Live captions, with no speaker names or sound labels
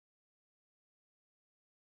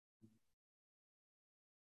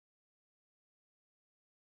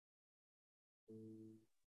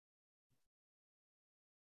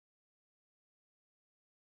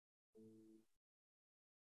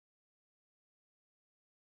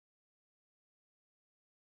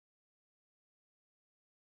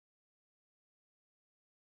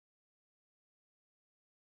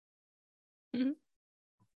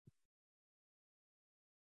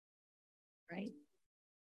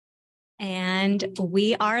And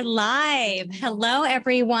we are live. Hello,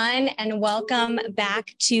 everyone, and welcome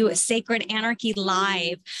back to Sacred Anarchy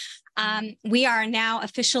Live. We are now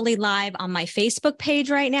officially live on my Facebook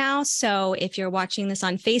page right now. So if you're watching this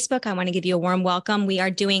on Facebook, I want to give you a warm welcome. We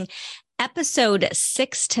are doing episode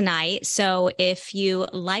 6 tonight. So if you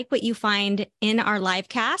like what you find in our live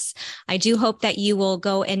casts, I do hope that you will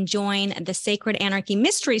go and join the Sacred Anarchy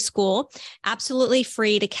Mystery School, absolutely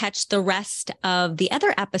free to catch the rest of the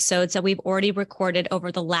other episodes that we've already recorded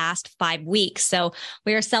over the last 5 weeks. So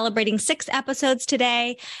we are celebrating 6 episodes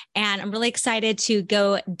today, and I'm really excited to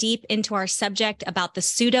go deep into our subject about the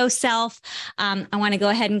pseudo self. I want to go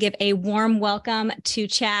ahead and give a warm welcome to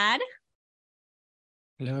Chad.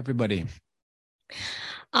 Hello, everybody.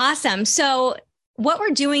 Awesome. So what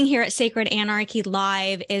we're doing here at Sacred Anarchy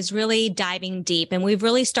Live is really diving deep. And we've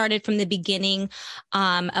really started from the beginning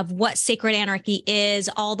of what Sacred Anarchy is,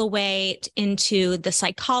 all the way into the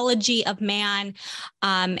psychology of man.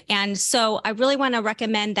 And so I really want to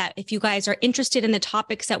recommend that if you guys are interested in the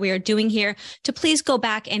topics that we are doing here, to please go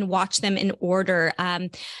back and watch them in order.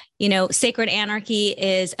 Sacred Anarchy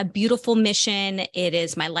is a beautiful mission. It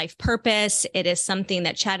is my life purpose. It is something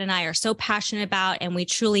that Chad and I are so passionate about, and we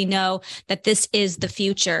truly know that this is the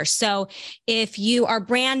future. So if you are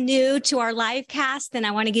brand new to our live cast, then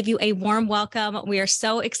I want to give you a warm welcome. We are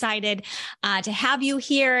so excited to have you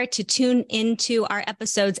here to tune into our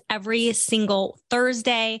episodes every single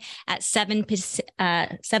Thursday at 7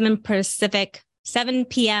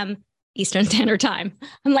 p.m. Eastern Standard Time.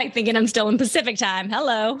 I'm like thinking I'm still in Pacific time.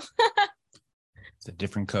 Hello. It's a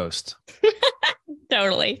different coast.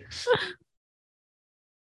 Totally.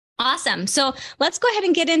 Awesome. So let's go ahead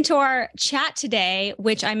and get into our chat today,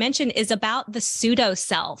 which I mentioned is about the pseudo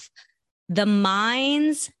self, the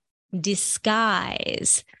mind's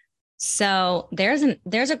disguise. So there's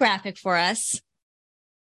a graphic for us.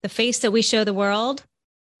 The face that we show the world.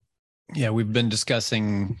 Yeah, we've been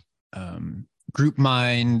discussing group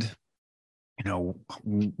mind,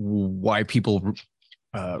 why people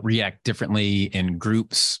react differently in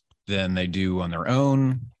groups than they do on their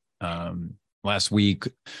own. Last week,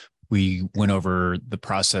 we went over the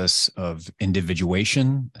process of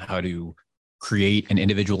individuation, how to create an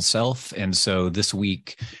individual self. And so this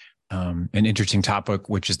week, an interesting topic,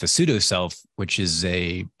 which is the pseudo self, which is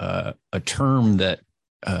a term that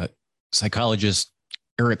psychologist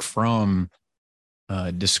Eric Fromm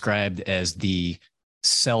described as the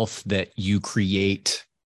self that you create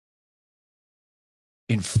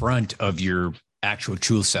in front of your actual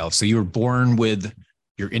true self. So you were born with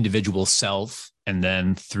your individual self, and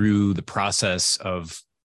then through the process of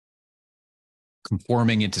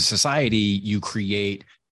conforming into society, you create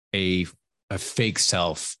a fake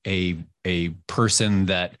self, a person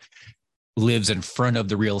that lives in front of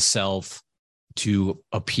the real self to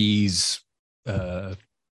appease the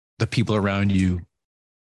people around you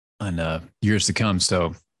on years to come. So,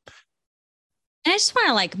 and I just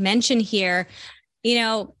want to mention here,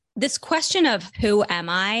 this question of who am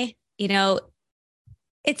I,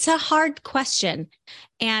 it's a hard question.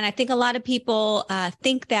 And I think a lot of people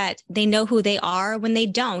think that they know who they are when they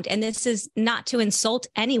don't. And this is not to insult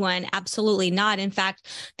anyone. Absolutely not. In fact,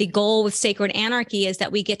 the goal with Sacred Anarchy is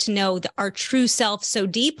that we get to know our true self so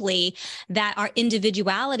deeply that our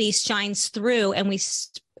individuality shines through, and we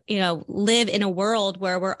live in a world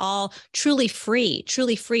where we're all truly free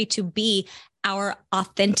to be our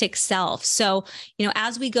authentic self. So,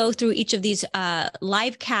 as we go through each of these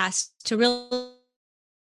live casts, to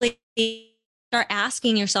really start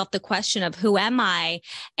asking yourself the question of who am I,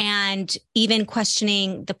 and even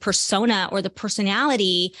questioning the persona or the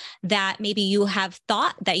personality that maybe you have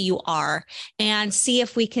thought that you are, and see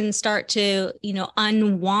if we can start to,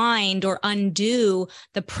 unwind or undo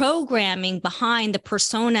the programming behind the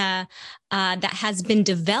persona that has been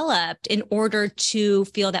developed in order to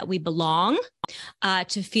feel that we belong,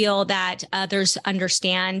 to feel that others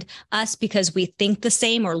understand us because we think the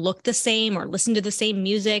same or look the same or listen to the same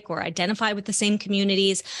music or identify with the same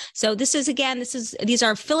communities. So these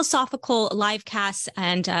are philosophical live casts,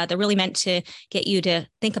 and they're really meant to get you to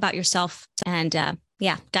think about yourself and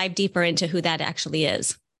dive deeper into who that actually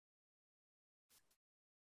is.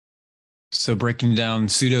 So breaking down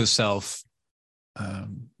pseudo self,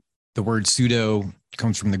 the word pseudo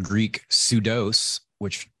comes from the Greek pseudos,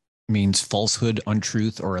 which means falsehood,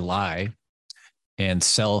 untruth, or a lie. And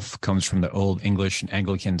self comes from the Old English and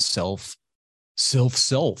Anglican self,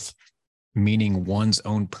 meaning one's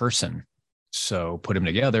own person. So put them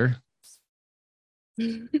together.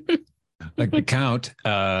 Like the count,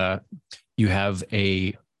 you have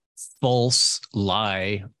a false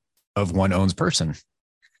lie of one own's person.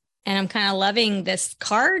 And I'm kind of loving this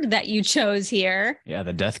card that you chose here. Yeah,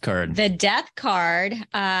 the death card. The death card,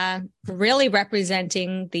 really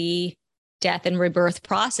representing the death and rebirth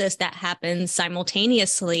process that happens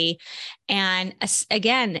simultaneously. And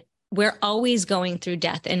again, we're always going through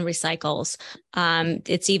death and recycles.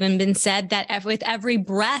 It's even been said that with every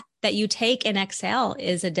breath that you take and exhale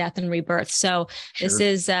is a death and rebirth. So this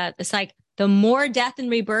is, it's like, the more death and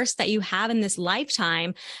rebirths that you have in this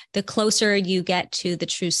lifetime, the closer you get to the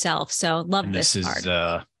true self. So love and this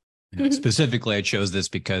card. Specifically, I chose this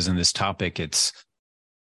because in this topic, it's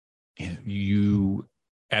you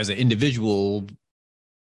as an individual,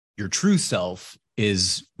 your true self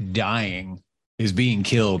is dying, is being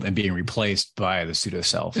killed and being replaced by the pseudo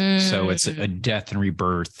self. So it's a death and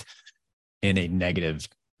rebirth in a negative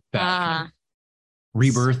fashion.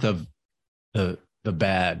 Rebirth of the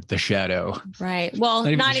bad, the shadow. Right. Well,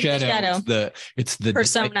 not even the shadow. It's the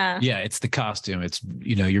persona. It's the costume. It's,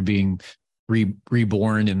 you're being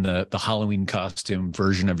reborn in the Halloween costume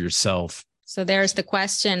version of yourself. So there's the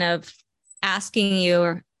question of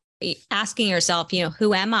asking yourself,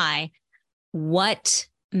 who am I? What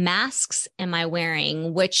masks am I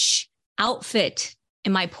wearing? Which outfit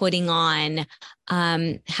am I putting on?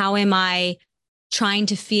 How am I trying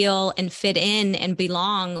to feel and fit in and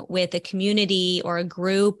belong with a community or a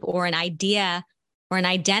group or an idea or an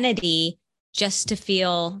identity just to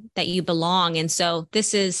feel that you belong? And so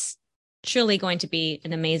this is truly going to be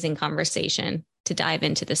an amazing conversation to dive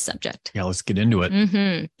into this subject. Yeah, let's get into it.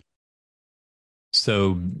 Mm-hmm.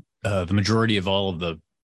 So the majority of all of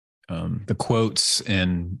the quotes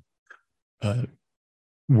and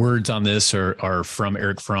words on this are from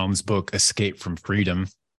Eric Fromm's book, Escape from Freedom,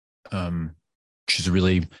 which is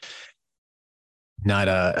really not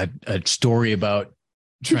a story about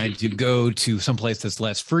trying to go to someplace that's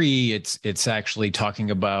less free. It's actually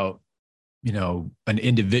talking about, from an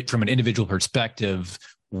individual perspective,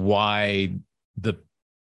 why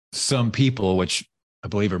some people, which I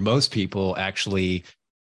believe are most people, actually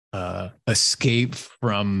escape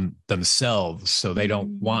from themselves. So they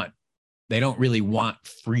don't really want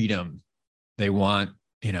freedom. They want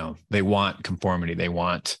conformity. They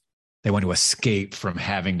want to escape from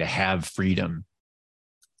having to have freedom.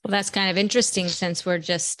 Well, that's kind of interesting, since we're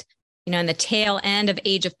just, in the tail end of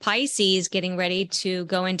Age of Pisces, getting ready to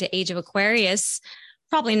go into Age of Aquarius.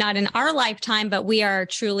 Probably not in our lifetime, but we are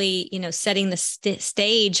truly, setting the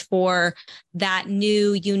stage for that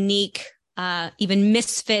new, unique, even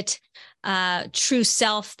misfit, true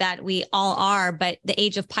self that we all are. But the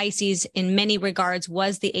Age of Pisces, in many regards,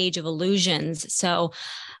 was the age of illusions. So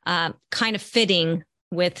kind of fitting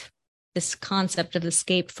with this concept of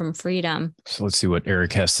escape from freedom. So let's see what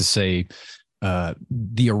Eric has to say.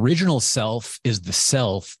 The original self is the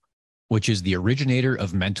self, which is the originator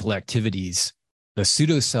of mental activities. The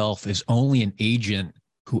pseudo self is only an agent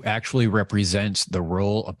who actually represents the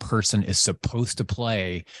role a person is supposed to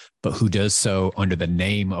play, but who does so under the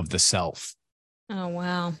name of the self. Oh,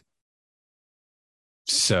 wow.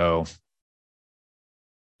 So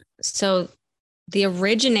the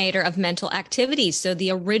originator of mental activities. So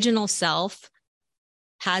the original self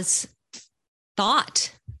has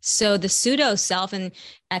thought. So the pseudo self, and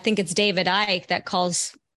I think it's David Icke that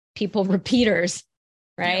calls people repeaters,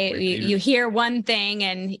 right? Yeah, you hear one thing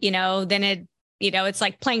and, then it, it's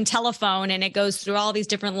like playing telephone and it goes through all these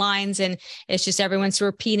different lines, and it's just everyone's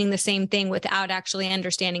repeating the same thing without actually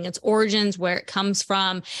understanding its origins, where it comes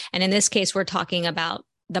from. And in this case, we're talking about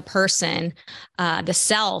the person, the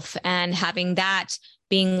self, and having that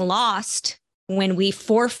being lost when we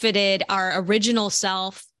forfeited our original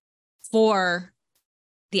self for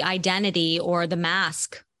the identity or the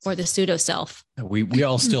mask or the pseudo self. We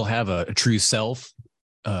all still have a true self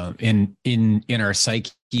in our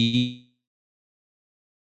psyche,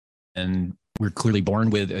 and we're clearly born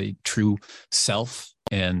with a true self.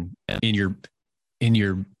 And in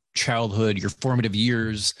your childhood, your formative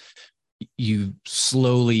years, you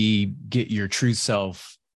slowly get your true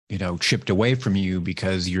self, chipped away from you,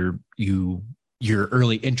 because your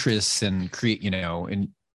early interests and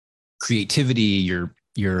in creativity, your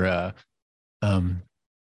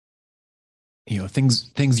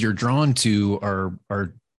things you're drawn to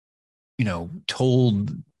are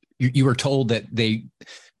told, you are told that they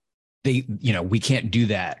we can't do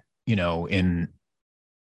that, in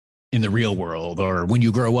the real world, or when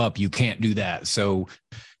you grow up, you can't do that. So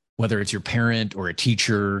whether it's your parent or a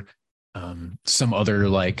teacher, some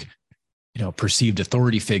other perceived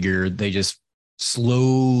authority figure, they just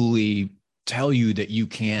slowly tell you that you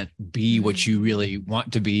can't be what you really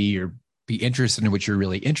want to be, or be interested in what you're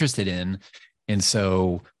really interested in. And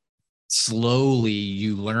so slowly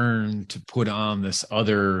you learn to put on this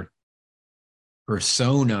other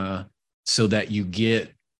persona so that you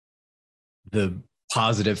get the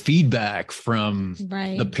positive feedback from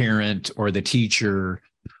the parent or the teacher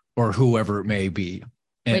or whoever it may be.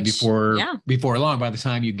 And before long, by the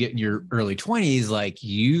time you get in your early 20s, like,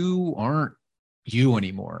 you aren't you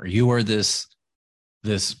anymore. You are this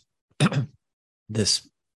this this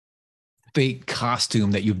fake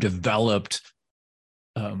costume that you've developed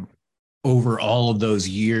over all of those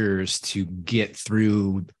years to get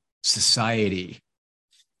through society.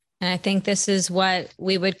 And I think this is what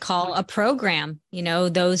we would call a program,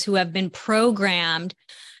 those who have been programmed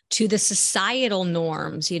to the societal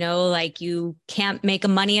norms, like you can't make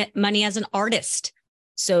money as an artist.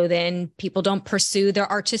 So then people don't pursue their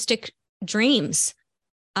artistic dreams.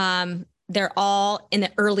 They're all in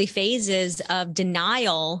the early phases of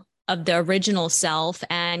denial of the original self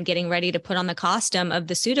and getting ready to put on the costume of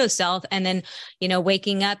the pseudo self. And then,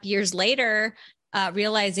 waking up years later,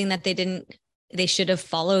 realizing that they should have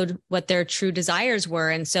followed what their true desires were.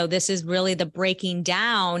 And so this is really the breaking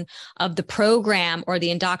down of the program or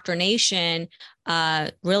the indoctrination,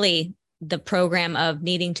 really the program of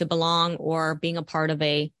needing to belong or being a part of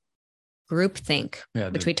a groupthink,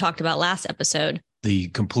 which we talked about last episode. The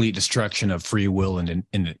complete destruction of free will in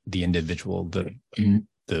the individual,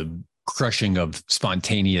 the crushing of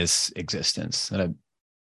spontaneous existence. And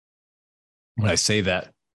when I say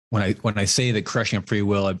the crushing of free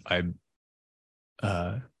will, I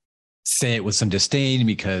say it with some disdain,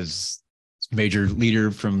 because major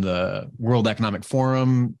leader from the World Economic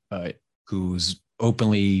Forum, who's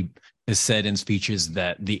openly has said in speeches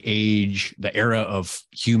that the era of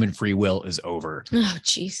human free will is over. Oh,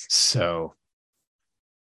 geez. So.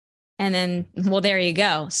 And then, well, there you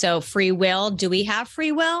go. So free will, do we have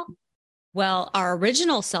free will? Well, our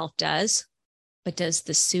original self does, but does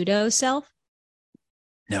the pseudo self?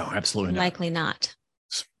 No, absolutely not. Likely not.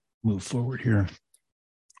 Let's move forward here.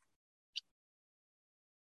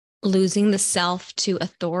 Losing the self to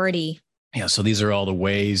authority. Yeah. So these are all the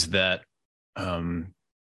ways that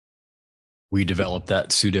we develop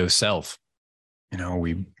that pseudo self.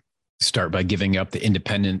 We start by giving up the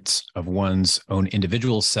independence of one's own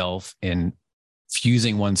individual self and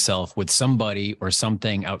fusing oneself with somebody or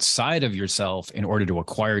something outside of yourself in order to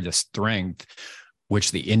acquire the strength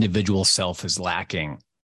which the individual self is lacking.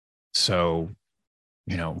 So,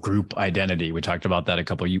 group identity. We talked about that a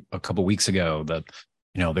couple weeks ago. The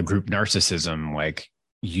group narcissism, like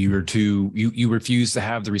you refuse to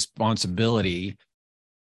have the responsibility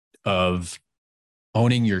of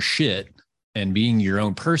owning your shit and being your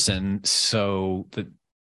own person, so that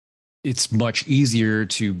it's much easier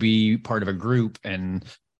to be part of a group and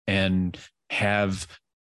have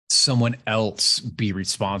someone else be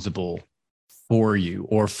responsible for you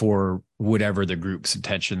or for whatever the group's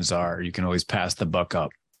intentions are. You can always pass the buck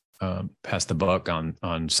on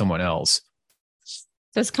someone else.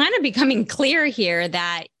 So it's kind of becoming clear here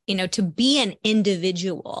that, to be an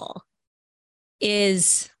individual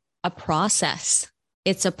is a process.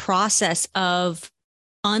 It's a process of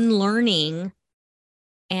unlearning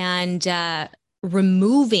and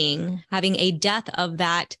removing, having a death of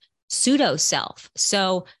that pseudo self.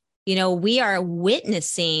 So, we are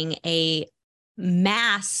witnessing a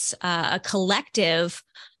mass, a collective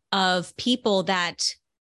of people that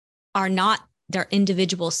are not their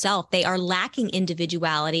individual self. They are lacking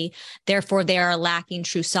individuality. Therefore, they are lacking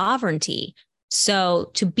true sovereignty. So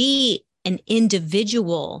to be an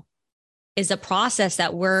individual is a process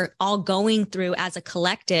that we're all going through as a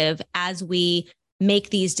collective as we make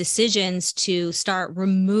these decisions to start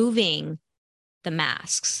removing the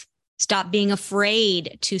masks. Stop being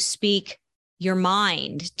afraid to speak your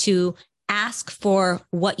mind, to ask for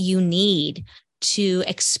what you need, to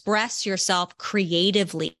express yourself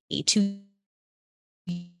creatively, to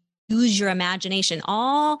use your imagination,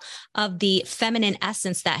 all of the feminine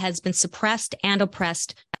essence that has been suppressed and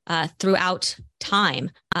oppressed throughout time,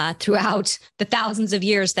 throughout the thousands of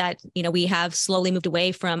years that, we have slowly moved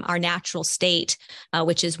away from our natural state,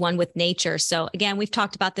 which is one with nature. So again, we've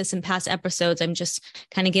talked about this in past episodes. I'm just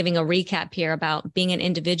kind of giving a recap here about being an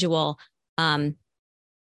individual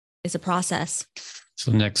is a process.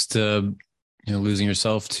 So next, losing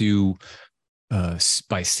yourself to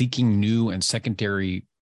by seeking new and secondary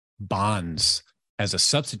bonds as a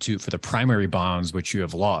substitute for the primary bonds which you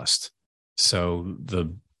have lost. So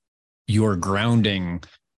your grounding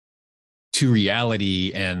to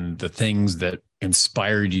reality and the things that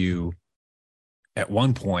inspired you at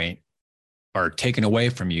one point are taken away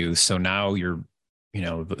from you. So now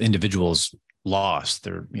the individual's lost.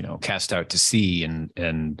 They're, cast out to sea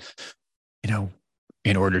and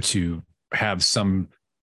in order to have some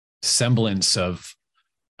semblance of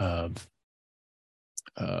of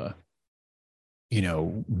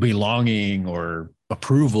belonging or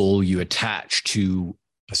approval, you attach to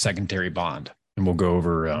a secondary bond. And we'll go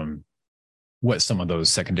over what some of those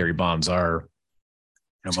secondary bonds are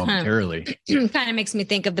momentarily. Kind of makes me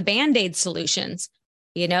think of the Band-Aid solutions.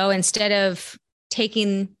 Instead of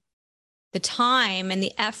taking the time and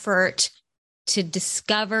the effort to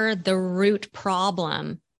discover the root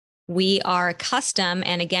problem, we are accustomed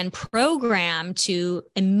and again programmed to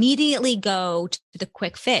immediately go to the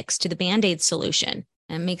quick fix, to the Band-Aid solution.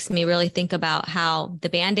 And it makes me really think about how the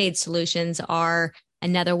Band-Aid solutions are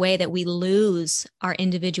another way that we lose our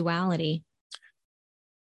individuality.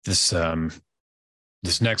 This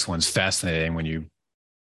next one's fascinating when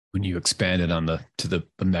you expand it on to the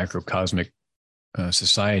macrocosmic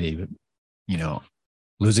society. But,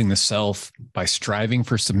 losing the self by striving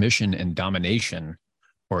for submission and domination,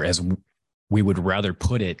 or as we would rather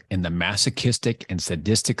put it, in the masochistic and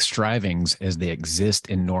sadistic strivings as they exist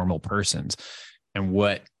in normal persons. And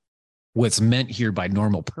what's meant here by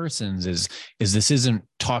normal persons is this isn't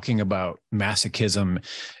talking about masochism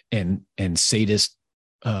and sadist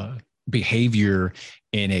behavior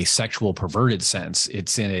in a sexual perverted sense.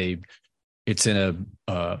 It's in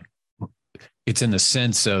the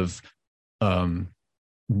sense of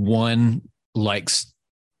one likes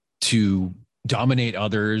to dominate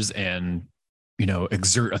others and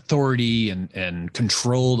exert authority and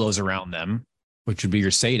control those around them, which would be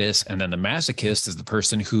your sadist. And then the masochist is the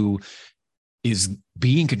person who is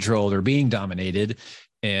being controlled or being dominated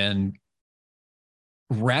and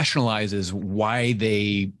rationalizes why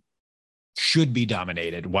they should be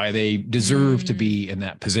dominated, why they deserve to be in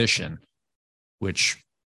that position, which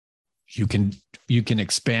you can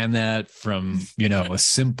expand that from a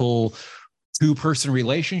simple two-person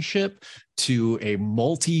relationship to a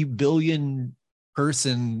multi-billion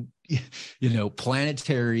person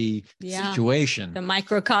planetary situation. The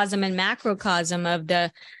microcosm and macrocosm of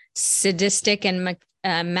the sadistic and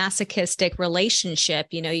masochistic relationship.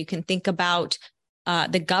 You can think about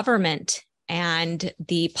the government and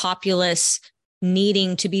the populace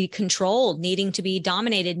needing to be controlled, needing to be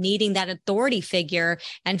dominated, needing that authority figure,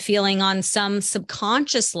 and feeling on some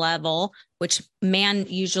subconscious level, which man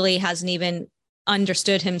usually hasn't even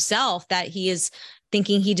understood himself, that he is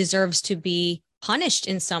thinking he deserves to be punished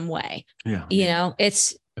in some way. Yeah.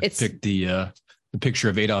 It's picked the picture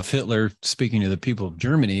of Adolf Hitler speaking to the people of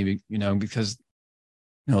Germany, because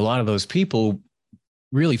a lot of those people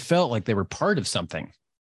really felt like they were part of something.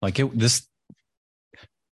 Like let's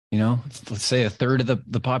say a third of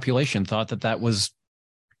the population thought that was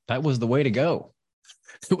the way to go.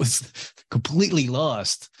 It was completely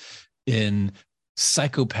lost in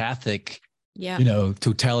psychopathic,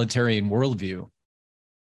 totalitarian worldview.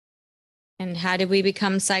 And how did we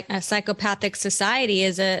become a psychopathic society?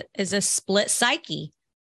 Is a split psyche.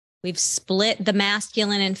 We've split the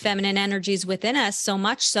masculine and feminine energies within us so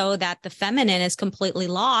much so that the feminine is completely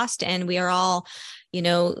lost, and we are all,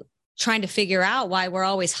 trying to figure out why we're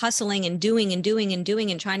always hustling and doing and doing and doing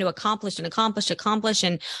and trying to accomplish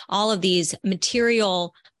and all of these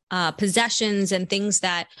material possessions and things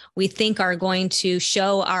that we think are going to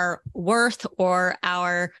show our worth or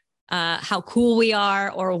our how cool we are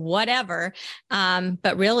or whatever.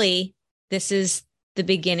 But really, this is the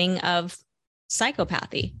beginning of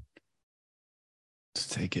psychopathy. Let's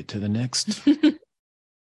take it to the next.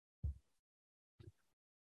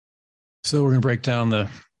 So we're going to break down the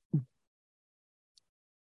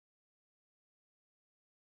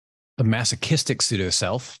masochistic pseudo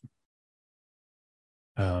self.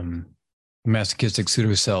 Masochistic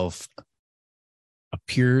pseudo self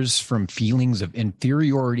appears from feelings of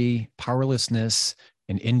inferiority, powerlessness,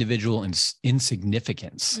 and individual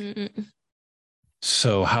insignificance. Mm-mm.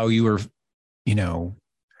 So how you were,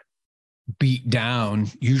 beat down,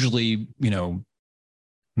 usually,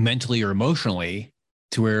 mentally or emotionally,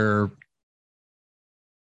 to where,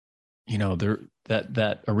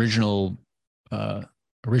 that original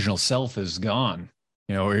self is gone,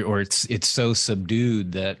 or it's so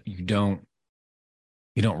subdued that you don't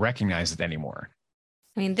recognize it anymore.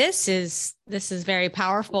 I mean, this is very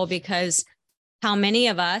powerful, because how many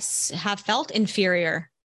of us have felt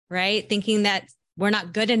inferior, right? Thinking that we're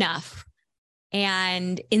not good enough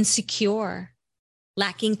and insecure,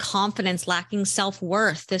 lacking confidence, lacking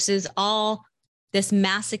self-worth. This is all this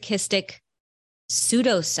masochistic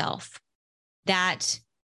pseudo self that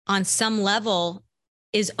on some level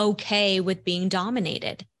is okay with being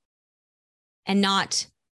dominated and not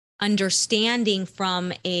understanding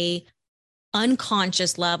from a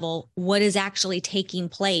unconscious level what is actually taking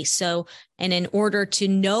place. So, and in order to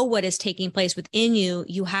know what is taking place within you,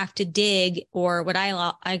 you have to dig, or what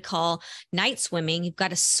I call night swimming. You've got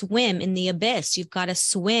to swim in the abyss. You've got to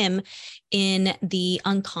swim in the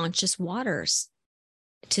unconscious waters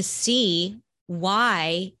to see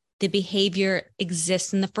why the behavior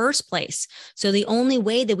exists in the first place. So the only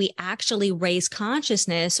way that we actually raise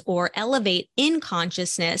consciousness or elevate in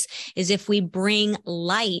consciousness is if we bring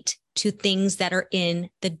light to things that are in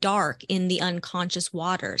the dark, in the unconscious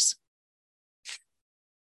waters.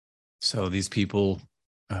 So these people,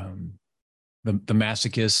 the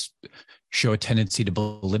masochists, show a tendency to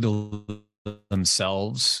belittle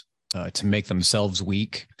themselves, to make themselves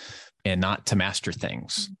weak, and not to master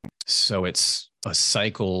things. So it's a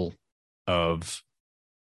cycle of,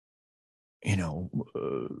 an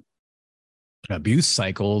abuse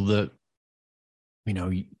cycle that,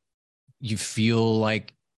 you feel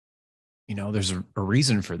like, there's a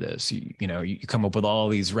reason for this. You come up with all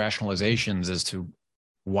these rationalizations as to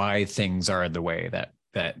why things are the way that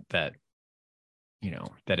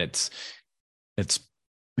it's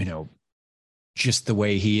just the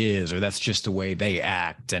way he is, or that's just the way they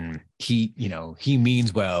act. And he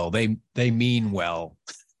means well, they mean well.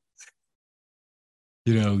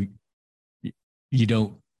 You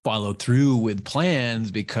don't follow through with plans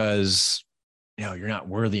because, you're not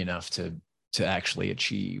worthy enough to actually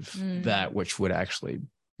achieve that which would actually,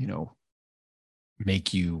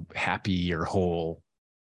 make you happy or whole.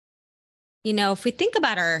 If we think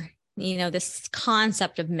about this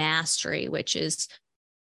concept of mastery, which is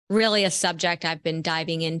really a subject I've been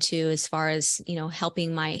diving into as far as,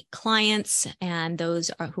 helping my clients and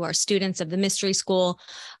those who are students of the mystery school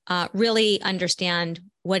really understand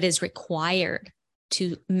what is required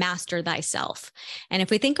to master thyself. And if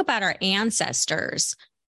we think about our ancestors,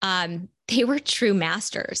 they were true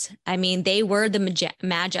masters. I mean, they were the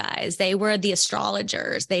magi's, they were the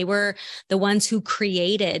astrologers, they were the ones who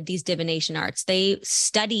created these divination arts. They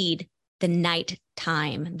studied the night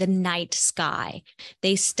time, the night sky.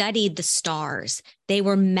 They studied the stars. They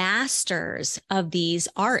were masters of these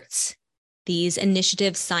arts, these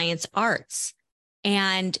initiative science arts.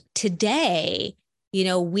 And today,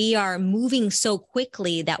 we are moving so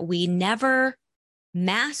quickly that we never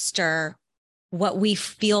master what we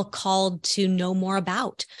feel called to know more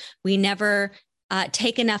about. We never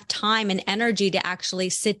take enough time and energy to actually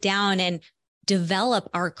sit down and develop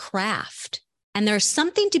our craft. And there's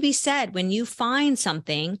something to be said when you find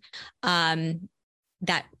something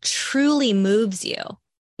that truly moves you.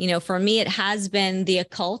 For me, it has been the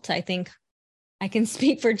occult. I think I can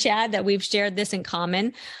speak for Chad that we've shared this in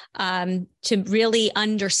common, to really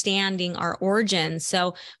understanding our origins.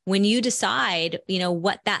 So when you decide,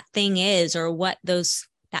 what that thing is or what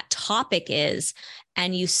that topic is,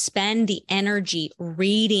 and you spend the energy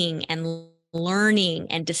reading and learning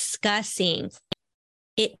and discussing,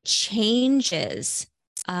 it changes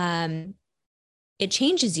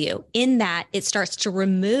you in that it starts to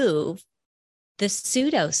remove the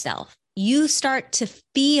pseudo self. You start to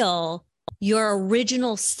feel your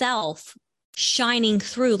original self shining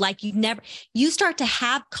through like you start to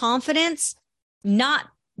have confidence, not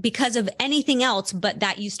because of anything else, but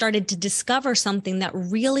that you started to discover something that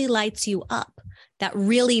really lights you up, that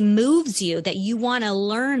really moves you, that you want to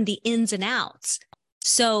learn the ins and outs.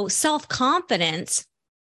 So self-confidence,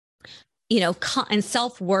 and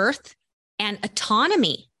self-worth and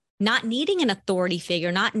autonomy, not needing an authority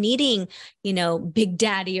figure, not needing, big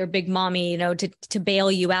daddy or big mommy, to bail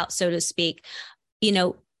you out, so to speak.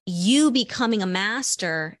 You becoming a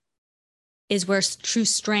master is where true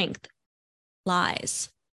strength lies.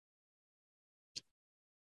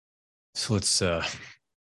 So let's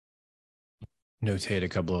notate a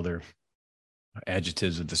couple other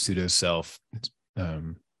adjectives of the pseudo self.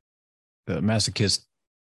 The masochist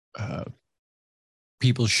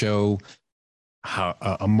people show how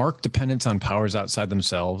a marked dependence on powers outside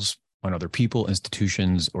themselves, on other people,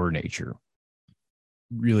 institutions, or nature.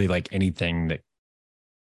 Really, like anything that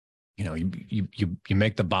you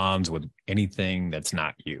make the bonds with anything that's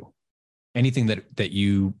not you, anything that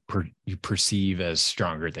you perceive as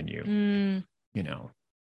stronger than you.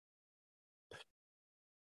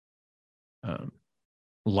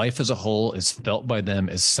 Life as a whole is felt by them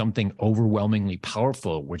as something overwhelmingly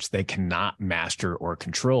powerful, which they cannot master or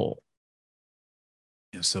control.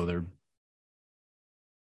 So they're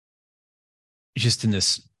just in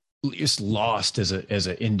this, just lost as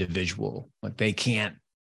an individual. Like they can't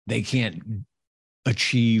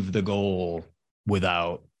achieve the goal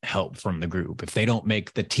without help from the group. If they don't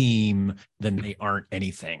make the team, then they aren't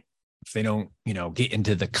anything. If they don't, get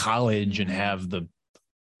into the college and have the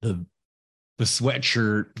the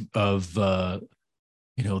sweatshirt of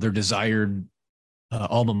their desired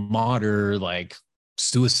alma mater, like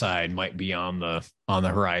suicide might be on the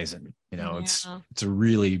horizon. Yeah. It's a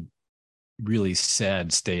really, really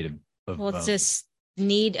sad state Well, of it's this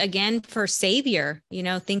need again for savior,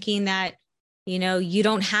 thinking that, you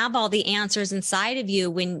don't have all the answers inside of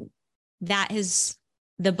you when that is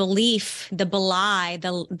the belief, the belie,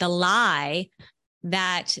 the lie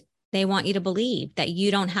that they want you to believe, that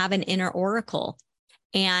you don't have an inner oracle.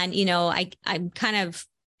 And, I'm kind of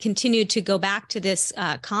continue to go back to this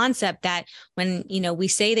concept that when, we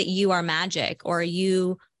say that you are magic or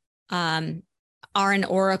you are an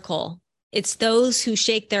oracle, it's those who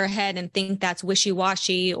shake their head and think that's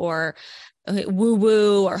wishy-washy or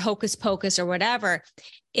woo-woo or hocus pocus or whatever.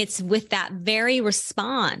 It's with that very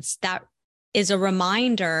response that is a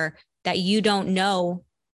reminder that you don't know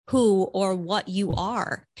who or what you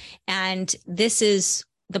are. And this is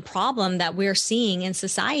the problem that we're seeing in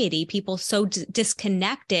society. People so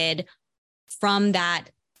disconnected from that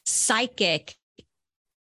psychic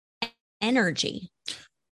energy.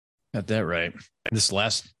 Got that right. This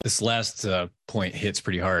last point hits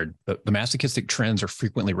pretty hard. The masochistic trends are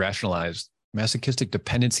frequently rationalized. Masochistic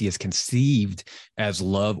dependency is conceived as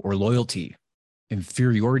love or loyalty.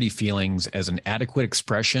 Inferiority feelings as an adequate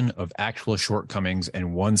expression of actual shortcomings,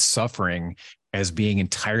 and one's suffering as being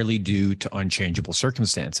entirely due to unchangeable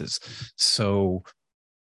circumstances. So,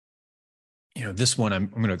 this one I'm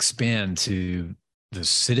going to expand to the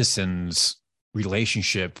citizens'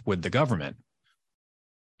 relationship with the government.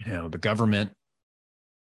 The government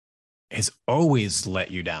has always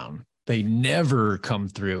let you down. They never come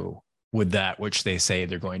through with that which they say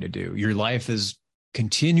they're going to do. Your life is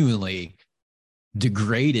continually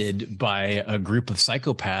degraded by a group of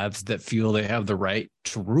psychopaths that feel they have the right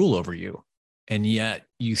to rule over you. And yet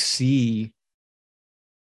you see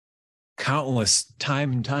countless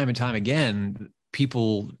time and time again,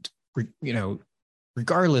 people,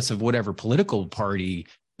 regardless of whatever political party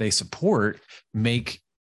they support, make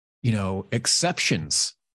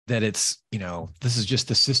exceptions that it's, this is just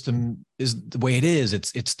the system is the way it is.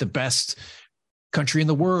 It's the best country in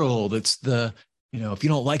the world. It's the, if you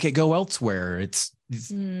don't like it, go elsewhere. It's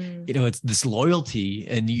this loyalty,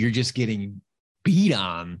 and you're just getting beat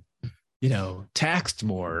on, taxed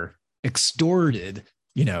more, extorted,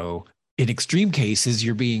 in extreme cases,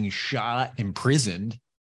 you're being shot, imprisoned.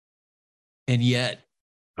 And yet,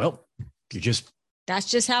 well, that's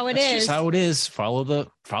just how it is. That's just how it is. Follow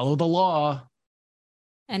the law.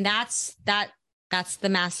 And that's the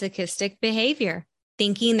masochistic behavior,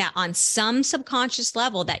 thinking that on some subconscious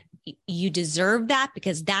level that you deserve that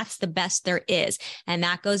because that's the best there is. And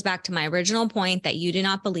that goes back to my original point that you do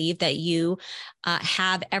not believe that you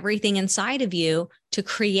have everything inside of you to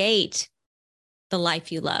create the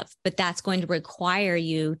life you love. But that's going to require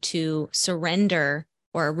you to surrender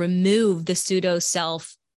or remove the pseudo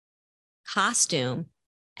self costume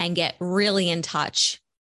and get really in touch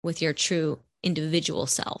with your true individual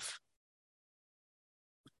self.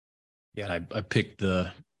 Yeah, I picked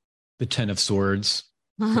the 10 of Swords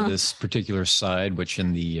for this particular side, which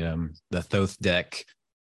in the Thoth deck,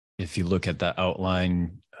 if you look at the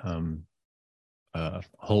outline,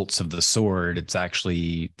 Holtz of the sword, it's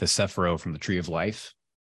actually the Sephiroth from the Tree of Life.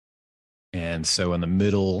 And so in the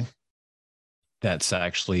middle, that's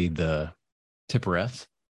actually the Tippereth.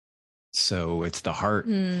 So it's the heart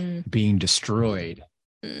being destroyed.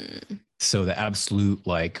 So the absolute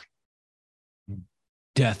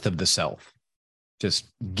death of the self,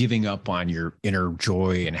 just giving up on your inner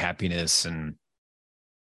joy and happiness. And,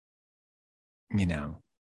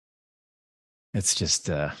 it's just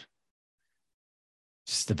a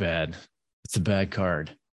bad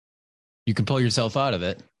card. You can pull yourself out of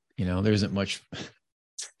it. There isn't much.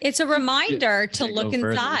 It's a reminder to look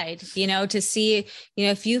inside, to see,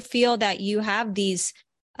 if you feel that you have these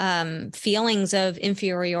feelings of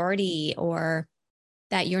inferiority, or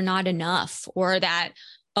that you're not enough, or that,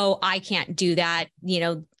 oh, I can't do that.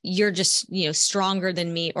 You're just, stronger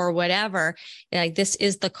than me or whatever. Like, this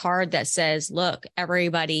is the card that says, look,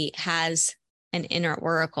 everybody has an inner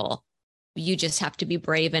oracle. You just have to be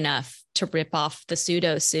brave enough to rip off the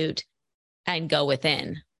pseudo suit and go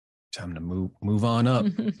within. Time to move on up.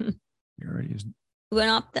 You're already went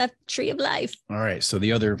up that tree of life. All right. So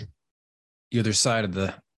the other side of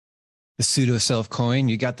the pseudo self coin,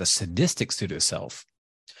 you got the sadistic pseudo self.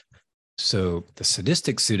 So the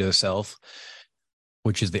sadistic pseudo self,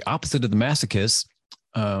 which is the opposite of the masochist,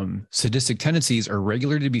 sadistic tendencies are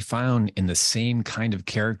regularly to be found in the same kind of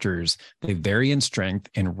characters. They vary in strength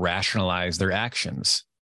and rationalize their actions.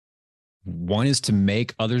 One is to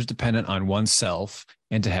make others dependent on oneself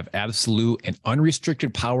and to have absolute and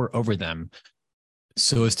unrestricted power over them,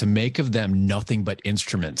 so as to make of them nothing but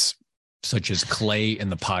instruments, such as clay in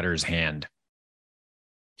the potter's hand.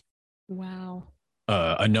 Wow.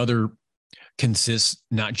 Another consists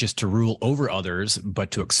not just to rule over others,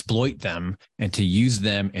 but to exploit them and to use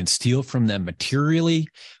them and steal from them materially,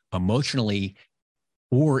 emotionally,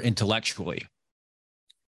 or intellectually.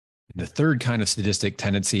 The third kind of sadistic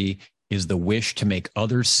tendency is the wish to make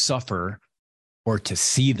others suffer or to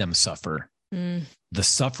see them suffer. The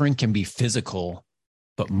suffering can be physical,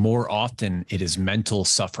 but more often it is mental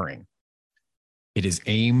suffering. Its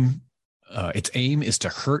aim is to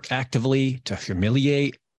hurt actively, to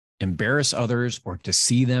humiliate, embarrass others, or to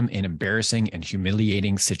see them in embarrassing and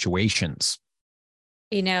humiliating situations.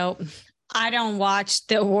 You know, I don't watch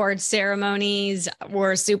the award ceremonies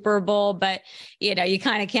or Super Bowl, but, you know, you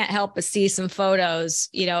kind of can't help but see some photos,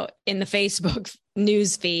 you know, in the Facebook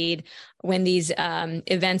news feed when these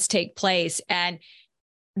events take place, and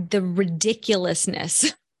the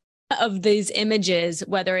ridiculousness of these images,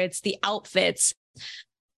 whether it's the outfits.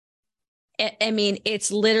 I mean,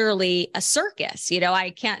 it's literally a circus. You know, I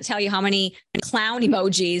can't tell you how many clown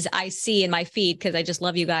emojis I see in my feed because I just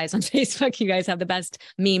love you guys on Facebook. You guys have the best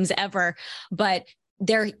memes ever, but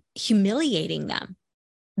they're humiliating them.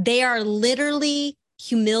 They are literally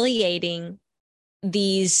humiliating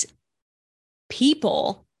these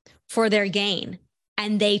people for their gain,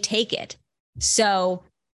 and they take it. So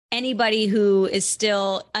anybody who is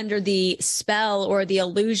still under the spell or the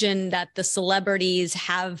illusion that the celebrities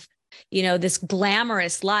have, you know, this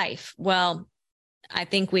glamorous life, well, I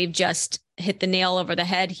think we've just hit the nail over the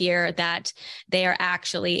head here, that they are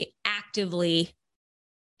actually actively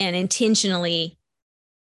and intentionally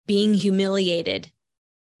being humiliated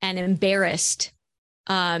and embarrassed,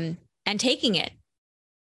 and taking it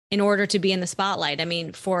in order to be in the spotlight. I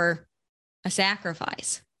mean, for a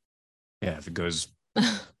sacrifice. Yeah, if it goes,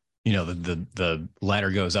 you know, the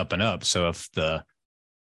ladder goes up and up. So if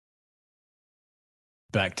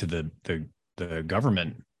back to the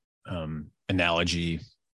government analogy,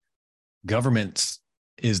 governments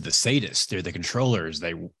is the sadist. They're the controllers.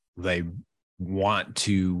 They want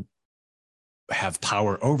to have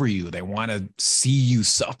power over you. They want to see you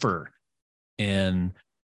suffer. And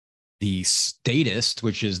the statist,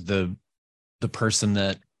 which is the person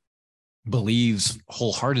that believes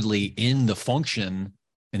wholeheartedly in the function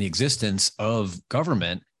and the existence of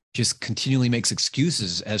government, just continually makes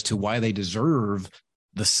excuses as to why they deserve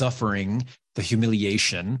the suffering, the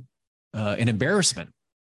humiliation, and embarrassment.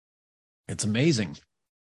 It's amazing.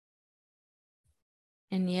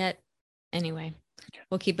 And yet, anyway,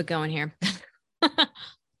 we'll keep it going here.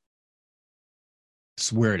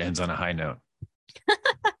 Swear it ends on a high note.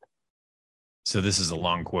 So this is a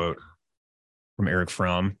long quote from Eric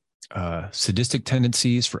Fromm. Sadistic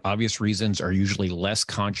tendencies, for obvious reasons, are usually less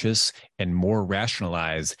conscious and more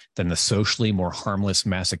rationalized than the socially more harmless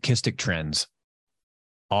masochistic trends.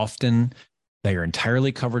 Often, they are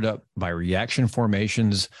entirely covered up by reaction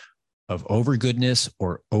formations of overgoodness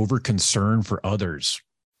or overconcern for others.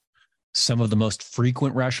 Some of the most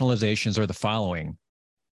frequent rationalizations are the following: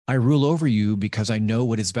 I rule over you because I know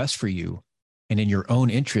what is best for you, and in your own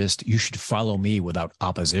interest, you should follow me without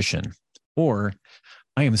opposition. Or,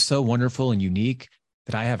 I am so wonderful and unique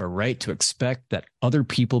that I have a right to expect that other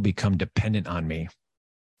people become dependent on me.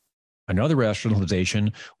 Another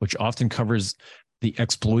rationalization, which often covers the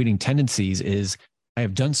exploiting tendencies, is I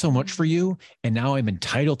have done so much for you, and now I'm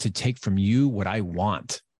entitled to take from you what I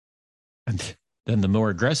want. And then the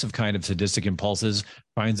more aggressive kind of sadistic impulses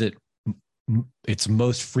finds its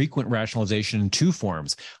most frequent rationalization in two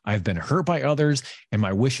forms. I've been hurt by others, and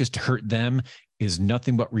my wishes to hurt them is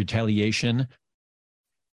nothing but retaliation.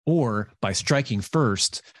 Or by striking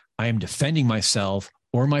first, I am defending myself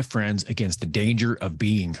or my friends against the danger of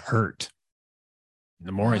being hurt.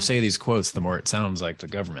 The more I say these quotes, the more it sounds like the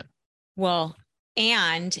government. Well,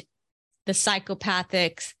 and the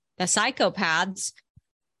psychopaths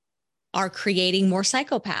are creating more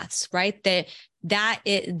psychopaths, right?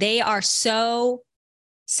 They are so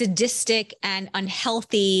sadistic and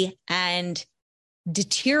unhealthy and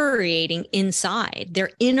deteriorating inside. Their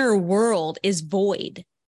inner world is void,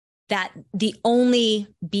 that the only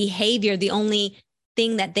behavior, the only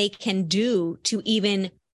thing that they can do to even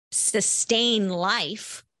sustain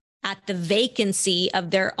life at the vacancy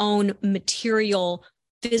of their own material,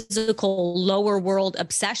 physical, lower world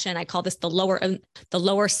obsession. I call this the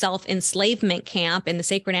lower self enslavement camp in the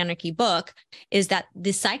Sacred Anarchy book, is that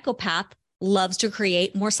the psychopath loves to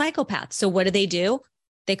create more psychopaths. So what do?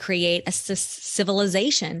 They create a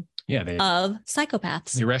civilization of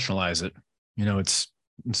psychopaths. They rationalize it. It's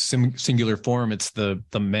singular form. It's the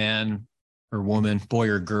man or woman, boy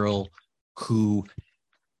or girl, who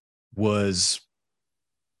was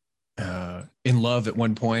in love at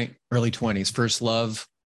one point, early 20s, first love,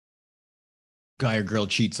 guy or girl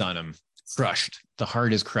cheats on him, crushed. The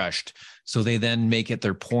heart is crushed. So they then make it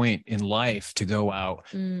their point in life to go out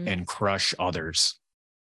and crush others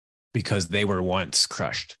because they were once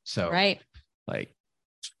crushed. So, right. Like,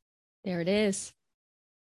 there it is.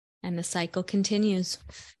 And the cycle continues.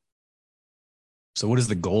 So what is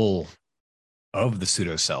the goal of the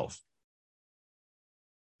pseudo self?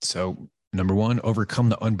 So, number one, overcome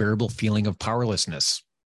the unbearable feeling of powerlessness.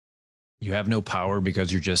 You have no power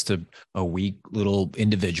because you're just a weak little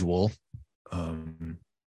individual.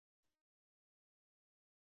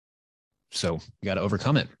 So you got to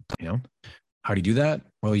overcome it. How do you do that?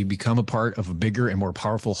 Well, you become a part of a bigger and more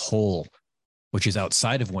powerful whole, which is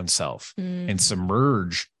outside of oneself, and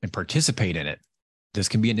submerge and participate in it. This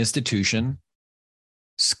can be an institution,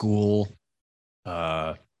 school,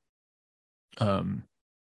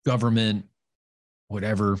 government,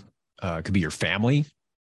 whatever. It could be your family.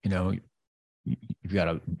 You've got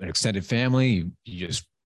an extended family. You just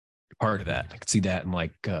part of that. I could see that in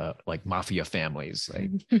like mafia families.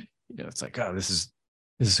 It's like, oh, this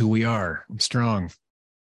is who we are. I'm strong.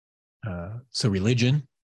 So religion,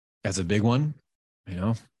 that's a big one.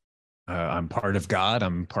 I'm part of God.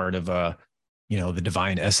 I'm part of the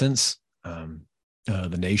divine essence,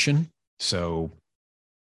 the nation. So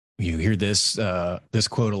you hear this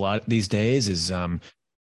quote a lot these days is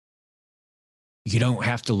you don't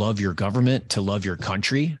have to love your government to love your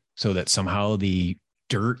country, so that somehow the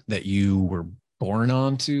dirt that you were born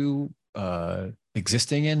onto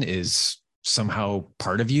existing in is somehow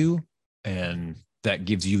part of you, and that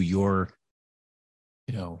gives you your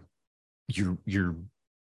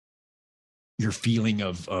feeling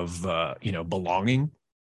of belonging.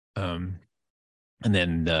 And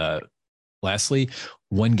then lastly,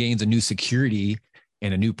 one gains a new security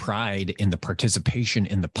and a new pride in the participation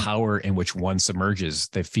in the power in which one submerges.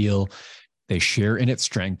 They feel they share in its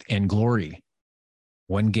strength and glory.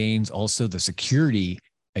 One gains also the security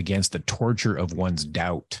against the torture of one's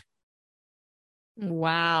doubt.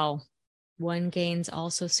 Wow. One gains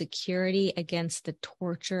also security against the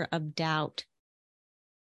torture of doubt.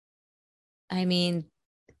 I think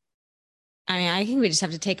we just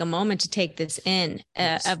have to take a moment to take this in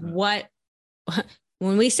of what,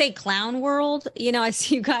 when we say clown world, I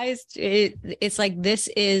see you guys, it's like, this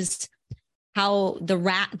is how the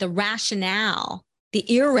rationale,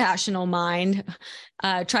 the irrational mind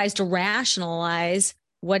tries to rationalize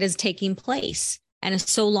what is taking place. And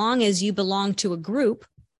so long as you belong to a group,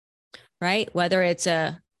 right? Whether it's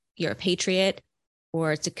you're a patriot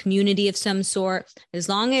or it's a community of some sort, as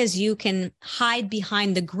long as you can hide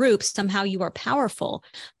behind the group, somehow you are powerful.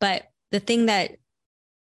 But the thing that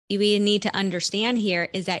we need to understand here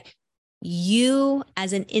is that you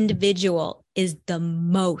as an individual is the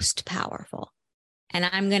most powerful. And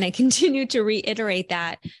I'm going to continue to reiterate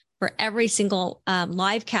that for every single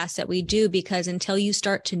live cast that we do, because until you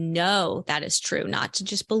start to know that is true, not to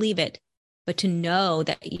just believe it, but to know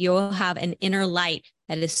that you'll have an inner light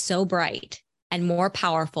that is so bright and more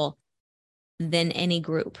powerful than any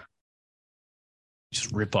group.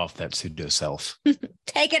 Just rip off that pseudo self.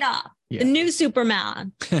 Take it off. Yeah. The new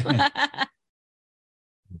Superman. Moving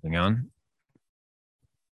on.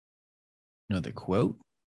 Another quote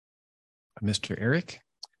by Mr. Eric.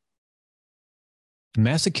 The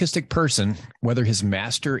masochistic person, whether his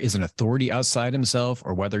master is an authority outside himself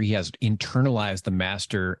or whether he has internalized the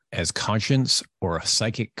master as conscience or a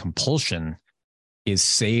psychic compulsion, is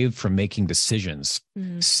saved from making decisions,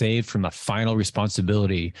 saved from the final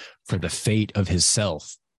responsibility for the fate of his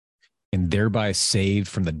self, and thereby saved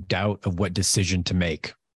from the doubt of what decision to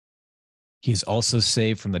make. He is also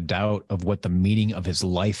saved from the doubt of what the meaning of his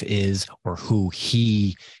life is or who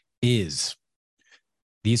he is.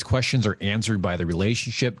 These questions are answered by the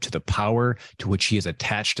relationship to the power to which he has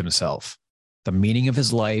attached himself. The meaning of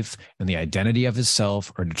his life and the identity of his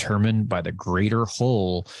self are determined by the greater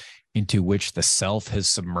whole into which the self has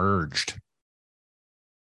submerged.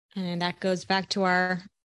 And that goes back to our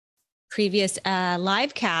previous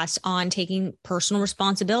live cast on taking personal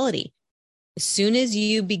responsibility. As soon as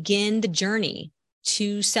you begin the journey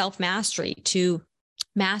to self-mastery, to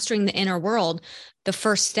mastering the inner world, the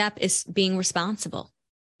first step is being responsible,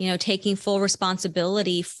 taking full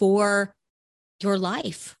responsibility for your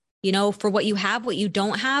life, for what you have, what you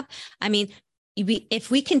don't have. If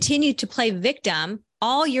we continue to play victim,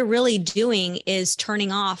 all you're really doing is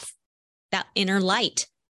turning off that inner light.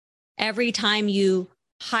 Every time you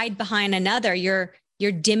hide behind another, you're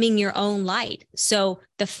dimming your own light. So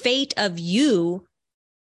the fate of you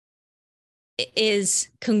is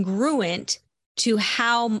congruent to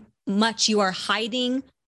how much you are hiding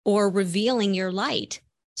or revealing your light.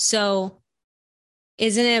 So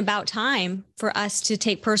isn't it about time for us to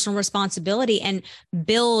take personal responsibility and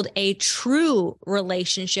build a true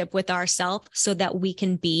relationship with ourselves so that we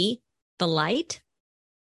can be the light?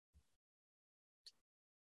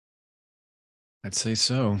 I'd say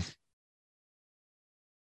so.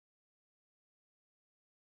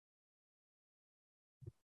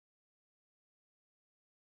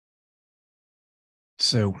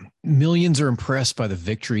 So millions are impressed by the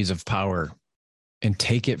victories of power and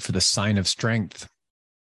take it for the sign of strength.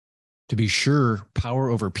 To be sure, power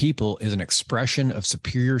over people is an expression of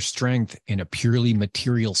superior strength in a purely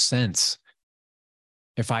material sense.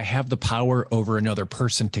 If I have the power over another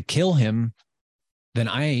person to kill him, then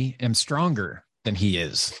I am stronger than he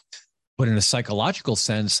is. But in a psychological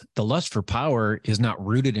sense, the lust for power is not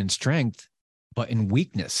rooted in strength, but in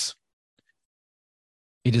weakness.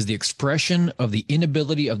 It is the expression of the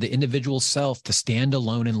inability of the individual self to stand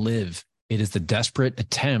alone and live. It is the desperate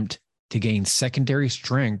attempt to gain secondary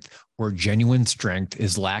strength where genuine strength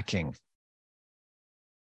is lacking.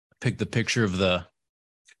 Pick the picture of the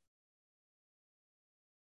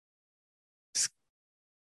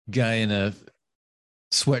guy in a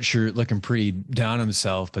sweatshirt looking pretty down on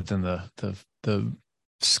himself, but then the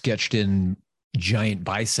sketched in giant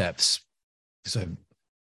biceps. So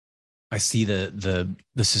I see the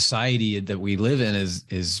society that we live in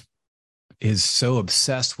is so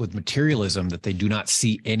obsessed with materialism that they do not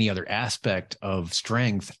see any other aspect of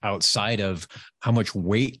strength outside of how much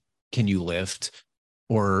weight can you lift,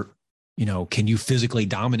 or can you physically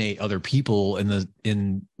dominate other people in the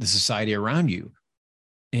society around you.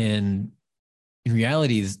 And in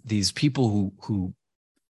reality, these people who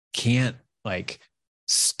can't like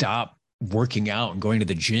stop working out and going to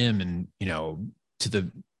the gym and to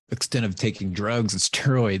the extent of taking drugs and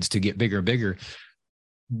steroids to get bigger and bigger,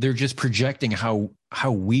 they're just projecting how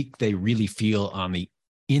weak they really feel on the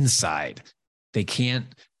inside. They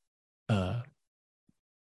can't they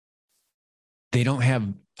don't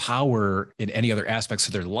have power in any other aspects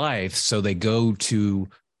of their life, so they go to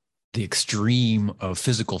the extreme of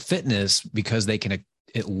physical fitness because they can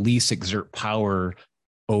at least exert power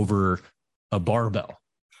over a barbell.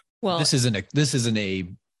 Well, this isn't a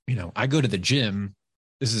I go to the gym.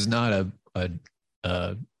 This is not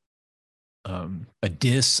a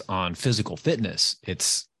diss on physical fitness.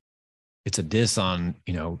 It's a diss on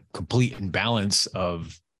complete imbalance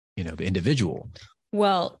of the individual.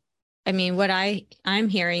 Well, I mean, what I'm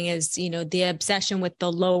hearing is the obsession with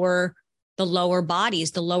the lower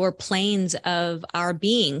bodies, the lower planes of our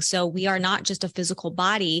being. So we are not just a physical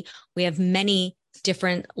body. We have many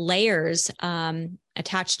different layers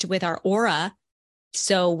attached with our aura.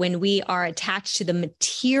 So when we are attached to the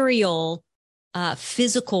material,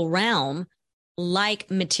 physical realm, like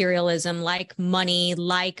materialism, like money,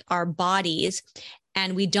 like our bodies,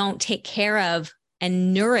 and we don't take care of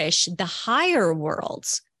and nourish the higher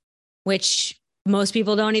worlds, which most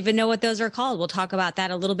people don't even know what those are called. We'll talk about that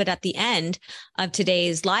a little bit at the end of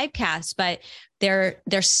today's live cast, but they're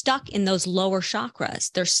stuck in those lower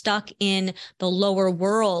chakras. They're stuck in the lower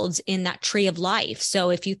worlds in that tree of life. So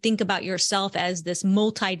if you think about yourself as this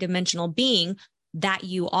multidimensional being that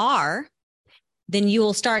you are, then you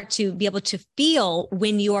will start to be able to feel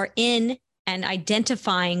when you are in and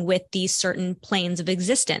identifying with these certain planes of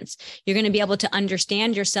existence. You're going to be able to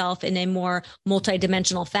understand yourself in a more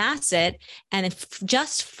multidimensional facet. And if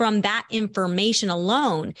just from that information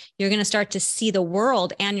alone, you're going to start to see the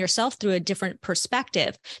world and yourself through a different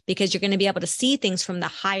perspective, because you're going to be able to see things from the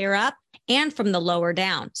higher up and from the lower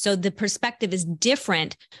down. So the perspective is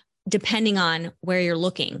different depending on where you're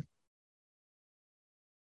looking.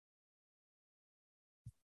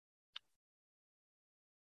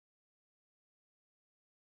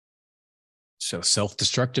 So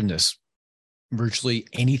self-destructiveness, virtually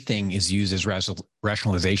anything is used as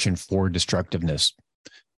rationalization for destructiveness.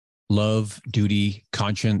 Love, duty,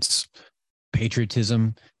 conscience,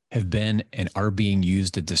 patriotism have been and are being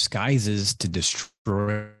used as disguises to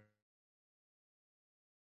destroy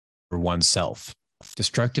oneself.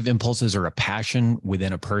 Destructive impulses are a passion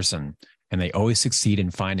within a person, and they always succeed in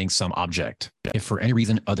finding some object. If for any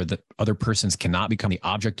reason other persons cannot become the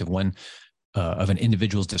object of an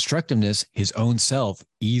individual's destructiveness, his own self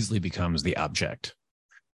easily becomes the object.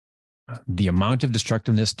 The amount of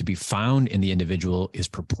destructiveness to be found in the individual is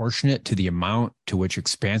proportionate to the amount to which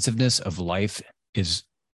expansiveness of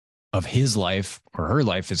his life or her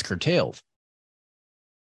life is curtailed.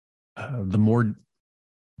 The more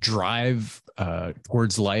drive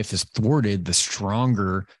towards life is thwarted, the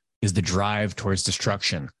stronger is the drive towards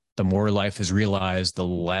destruction. The more life is realized, the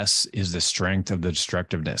less is the strength of the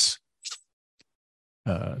destructiveness.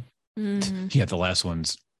 Yeah, the last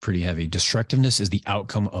one's pretty heavy. Destructiveness is the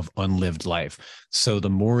outcome of unlived life. So the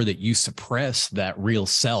more that you suppress that real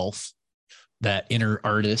self, that inner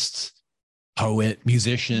artist, poet,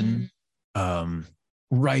 musician,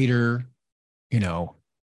 writer, you know,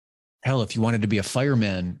 hell, if you wanted to be a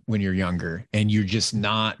fireman when you're younger and you're just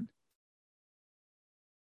not,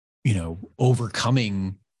 you know,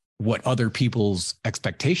 overcoming what other people's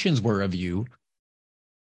expectations were of you,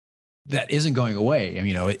 that isn't going away. I mean,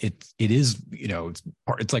 you know, it is, you know,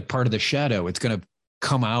 it's like part of the shadow. It's going to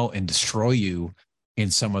come out and destroy you in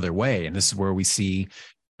some other way. And this is where we see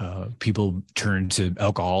people turn to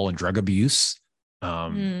alcohol and drug abuse,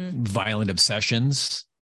 violent obsessions,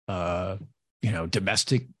 you know,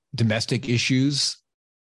 domestic issues,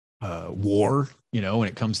 war. You know, when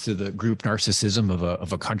it comes to the group narcissism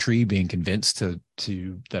of a country being convinced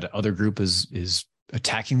to that other group is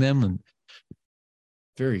attacking them, and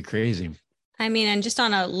very crazy. I mean, and just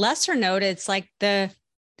on a lesser note, it's like the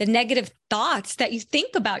negative thoughts that you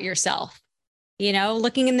think about yourself, you know,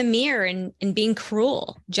 looking in the mirror and being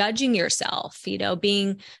cruel, judging yourself, you know,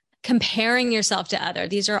 comparing yourself to other.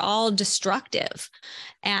 These are all destructive.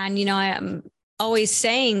 And, you know, I am always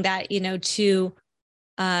saying that, you know,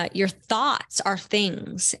 your thoughts are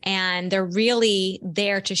things, and they're really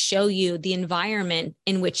there to show you the environment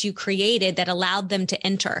in which you created that allowed them to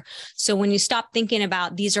enter. So when you stop thinking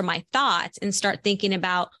about these are my thoughts and start thinking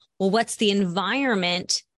about, well, what's the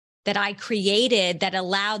environment that I created that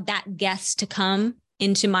allowed that guest to come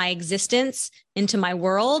into my existence, into my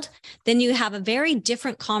world, then you have a very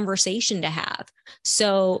different conversation to have.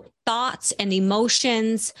 So thoughts and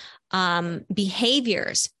emotions,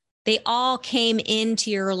 behaviors, they all came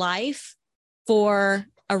into your life for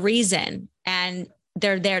a reason, and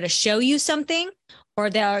they're there to show you something,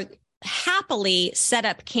 or they'll happily set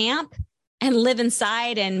up camp and live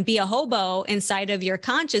inside and be a hobo inside of your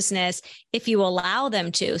consciousness if you allow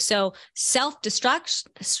them to. So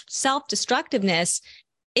self-destructiveness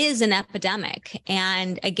is an epidemic.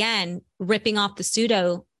 And again, ripping off the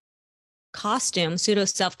pseudo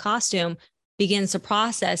self costume begins the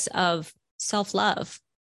process of self-love.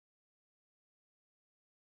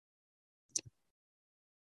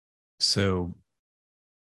 So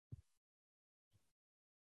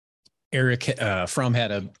Eric Fromm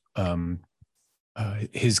had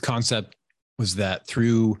his concept was that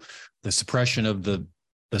through the suppression of the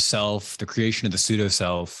self, the creation of the pseudo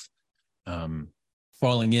self,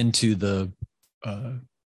 falling into the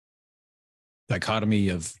dichotomy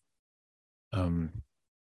of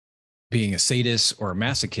being a sadist or a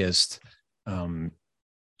masochist,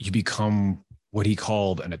 you become what he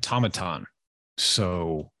called an automaton.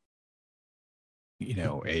 So, you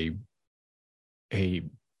know,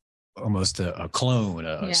 almost a clone,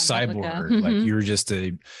 a cyborg, like you're just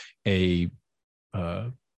a you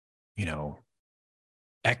know,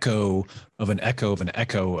 echo of an echo of an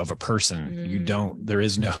echo of a person. There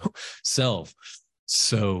is no self.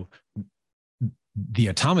 So the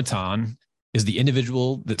automaton is the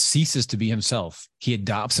individual that ceases to be himself. He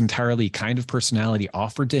adopts entirely kind of personality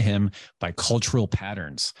offered to him by cultural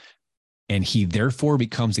patterns. And he therefore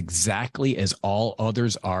becomes exactly as all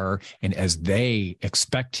others are and as they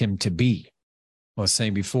expect him to be. I was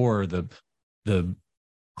saying before, the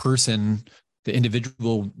person, the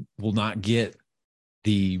individual will not get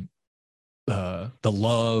the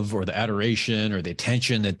love or the adoration or the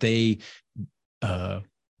attention that they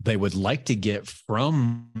would like to get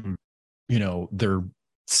from, you know, their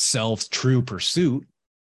self's true pursuit,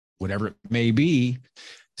 whatever it may be.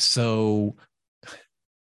 So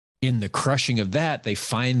in the crushing of that, they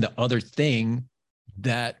find the other thing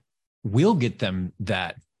that will get them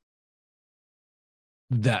that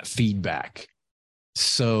feedback.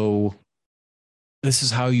 So this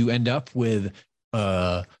is how you end up with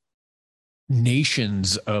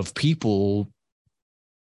nations of people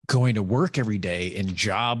going to work every day in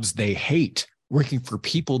jobs they hate, working for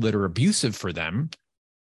people that are abusive for them,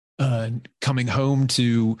 coming home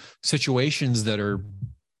to situations that are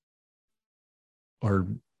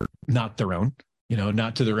not their own, you know,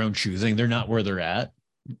 not to their own choosing. They're not where they're at.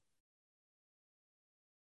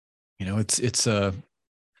 You know, so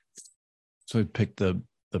I picked the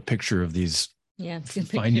picture of these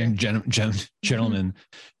fine young gentlemen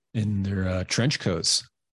in their trench coats.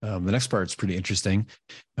 The next part's pretty interesting.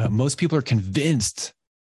 Most people are convinced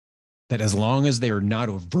that as long as they are not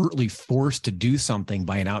overtly forced to do something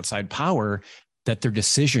by an outside power, that their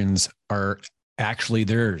decisions are actually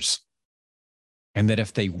theirs. and that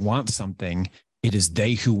if they want something, it is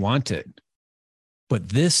they who want it. But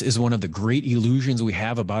this is one of the great illusions we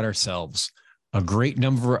have about ourselves. A great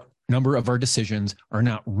number of our decisions are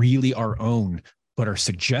not really our own, but are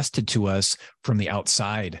suggested to us from the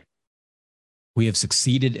outside. We have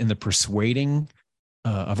succeeded in the persuading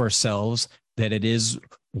of ourselves that it is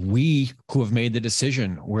we who have made the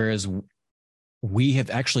decision, whereas we have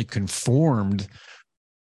actually conformed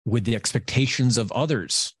with the expectations of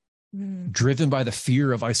others, driven by the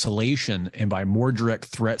fear of isolation and by more direct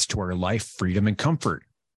threats to our life, freedom, and comfort.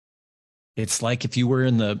 It's like if you were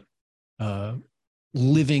in the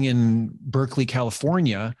living in Berkeley,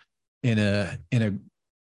 California, in a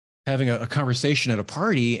having a conversation at a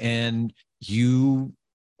party, and you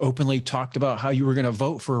openly talked about how you were going to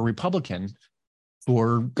vote for a Republican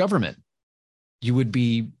for government. You would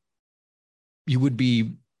be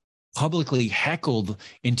publicly heckled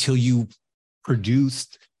until you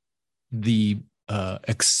produced the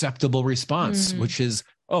acceptable response, which is,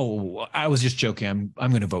 "Oh, I was just joking.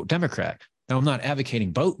 I'm going to vote Democrat." Now, I'm not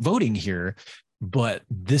advocating voting here, but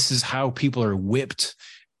this is how people are whipped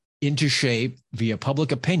into shape via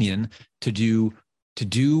public opinion to do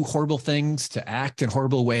horrible things, to act in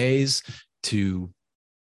horrible ways, to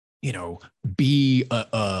be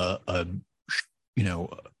a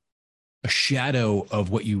shadow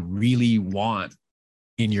of what you really want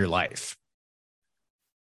in your life.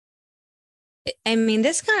 I mean,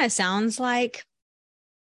 this kind of sounds like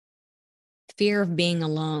fear of being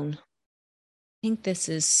alone. I think this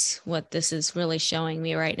is what this is really showing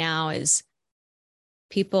me right now is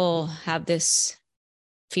people have this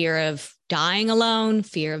fear of dying alone,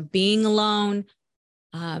 fear of being alone,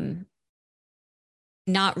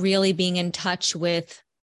 not really being in touch with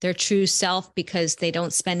their true self because they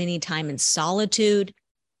don't spend any time in solitude.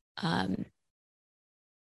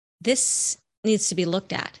 This needs to be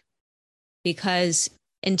looked at, because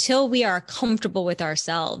until we are comfortable with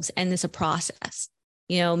ourselves, and it's a process,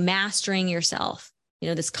 mastering yourself,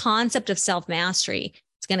 this concept of self-mastery,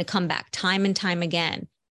 it's going to come back time and time again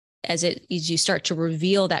as you start to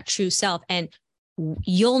reveal that true self. And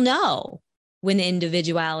you'll know when the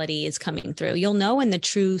individuality is coming through. You'll know when the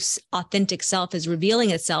true authentic self is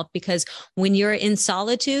revealing itself, because when you're in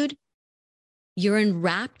solitude, you're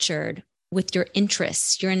enraptured with your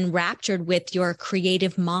interests. You're enraptured with your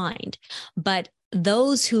creative mind. But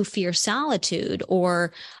those who fear solitude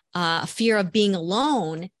or fear of being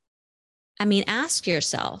alone, I mean, ask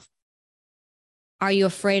yourself, are you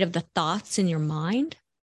afraid of the thoughts in your mind?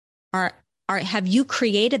 Have you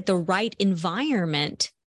created the right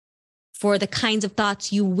environment for the kinds of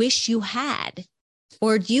thoughts you wish you had?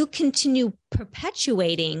 Or do you continue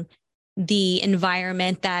perpetuating the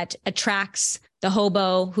environment that attracts the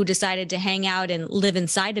hobo who decided to hang out and live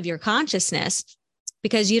inside of your consciousness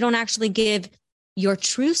because you don't actually give your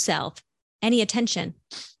true self any attention?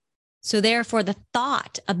 So therefore, the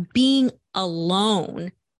thought of being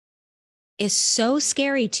alone is so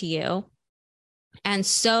scary to you and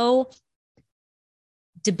so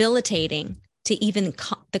debilitating to even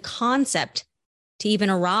the concept to even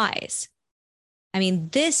arise. I mean,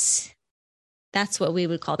 that's what we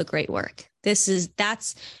would call the great work.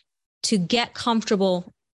 That's to get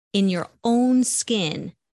comfortable in your own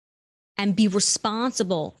skin and be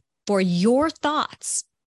responsible for your thoughts,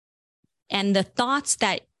 and the thoughts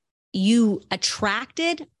that you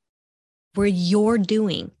attracted were your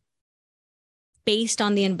doing based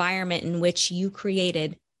on the environment in which you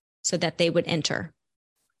created so that they would enter.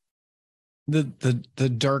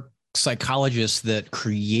 The dark psychologists that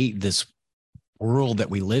create this world that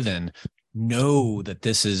we live in know that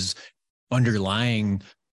this is underlying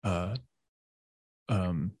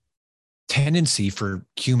tendency for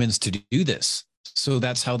humans to do this. So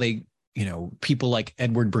that's how they, people like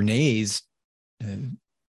Edward Bernays,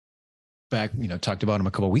 back, talked about him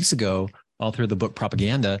a couple of weeks ago, author of the book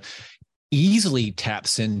Propaganda, easily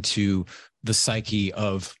taps into the psyche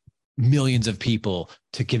of millions of people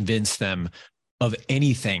to convince them of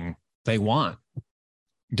anything they want.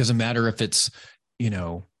 It doesn't matter if it's,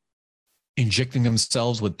 injecting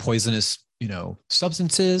themselves with poisonous,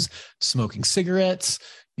 substances, smoking cigarettes,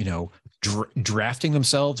 drafting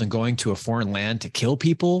themselves and going to a foreign land to kill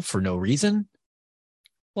people for no reason.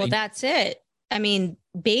 Well, that's it. I mean,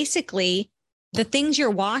 basically, the things you're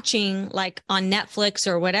watching, like on Netflix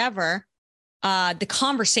or whatever, the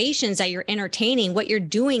conversations that you're entertaining, what you're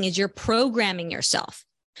doing is you're programming yourself.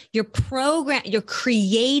 You're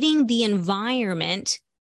creating the environment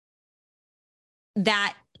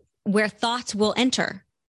where thoughts will enter.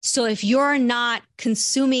 So if you're not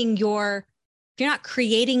creating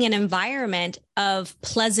an environment of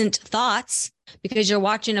pleasant thoughts, because you're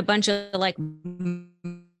watching a bunch of like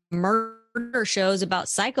murder shows about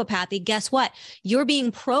psychopathy. Guess what? You're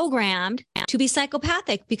being programmed to be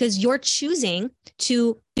psychopathic because you're choosing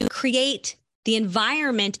to create the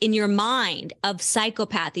environment in your mind of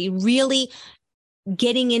psychopathy, really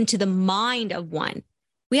getting into the mind of one.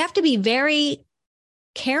 We have to be very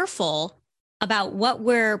careful about what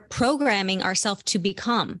we're programming ourselves to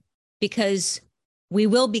become, because we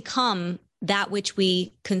will become that which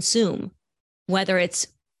we consume, whether it's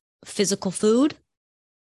physical food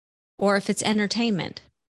or if it's entertainment.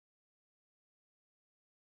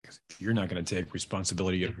 You're not going to take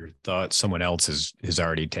responsibility of your thoughts. Someone else is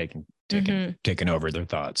already taken over their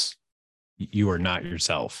thoughts. You are not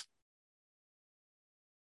yourself.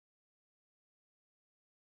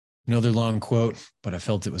 Another long quote, but I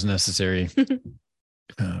felt it was necessary.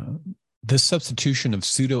 This substitution of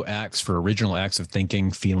pseudo acts for original acts of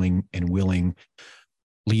thinking, feeling, and willing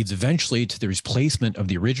leads eventually to the replacement of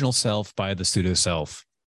the original self by the pseudo self.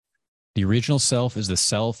 The original self is the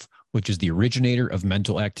self which is the originator of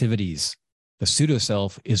mental activities. The pseudo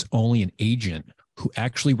self is only an agent who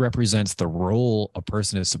actually represents the role a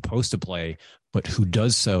person is supposed to play, but who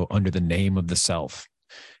does so under the name of the self.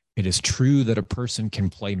 It is true that a person can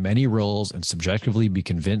play many roles and subjectively be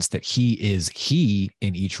convinced that he is he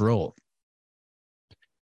in each role.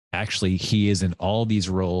 Actually, he is in all these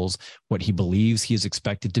roles what he believes he is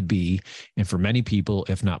expected to be, and for many people,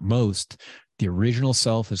 if not most, the original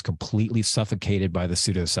self is completely suffocated by the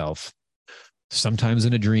pseudo self. Sometimes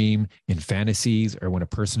in a dream, in fantasies, or when a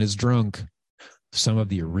person is drunk, some of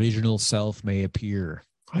the original self may appear.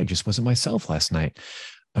 I just wasn't myself last night.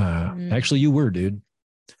 Actually, you were, dude.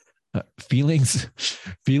 Feelings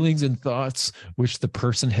and thoughts which the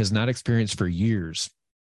person has not experienced for years.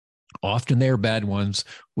 Often they are bad ones,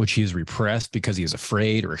 which he has repressed because he is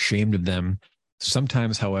afraid or ashamed of them.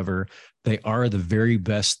 Sometimes, however, they are the very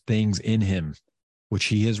best things in him, which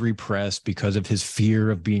he has repressed because of his fear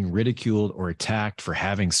of being ridiculed or attacked for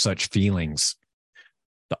having such feelings.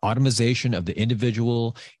 The automation of the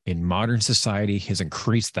individual in modern society has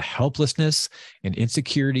increased the helplessness and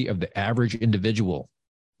insecurity of the average individual.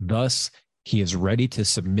 Thus, he is ready to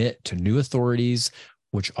submit to new authorities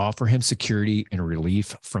which offer him security and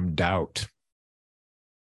relief from doubt.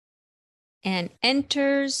 And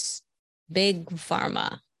enters Big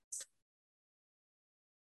Pharma.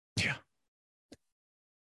 Yeah.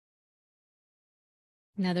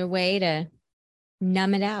 Another way to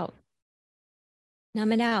numb it out.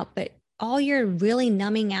 Numb it out. But all you're really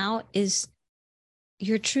numbing out is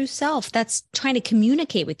your true self that's trying to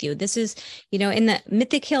communicate with you. This is, in the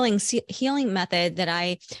mythic healing method that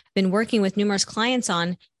I've been working with numerous clients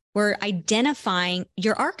on, we're identifying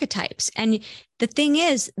your archetypes. And the thing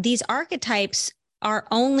is, these archetypes are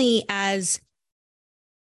only as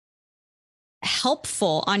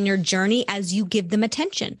helpful on your journey as you give them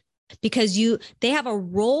attention, because they have a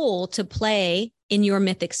role to play in your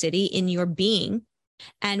mythic city, in your being.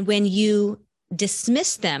 And when you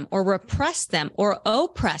dismiss them or repress them or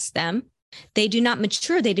oppress them, they do not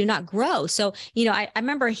mature, they do not grow. So, I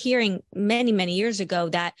remember hearing many, many years ago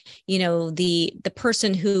that, the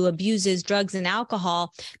person who abuses drugs and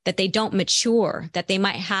alcohol, that they don't mature, that they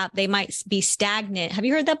might be stagnant. Have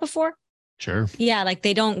you heard that before? Sure. Yeah, like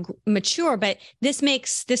they don't mature. But this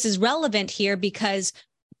is relevant here because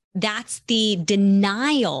that's the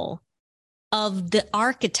denial of the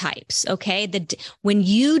archetypes. Okay. When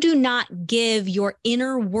you do not give your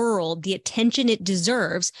inner world the attention it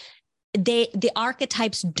deserves, the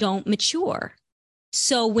archetypes don't mature.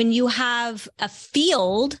 So when you have a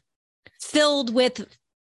field filled with,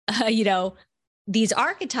 these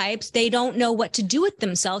archetypes, they don't know what to do with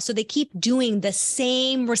themselves. So they keep doing the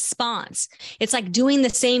same response. It's like doing the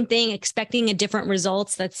same thing, expecting a different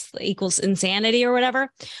results. That's equals insanity or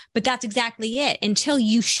whatever. But that's exactly it. Until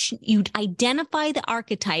you identify the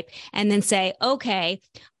archetype and then say, okay,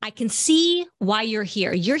 I can see why you're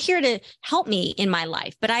here. You're here to help me in my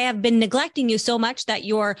life, but I have been neglecting you so much that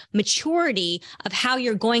your maturity of how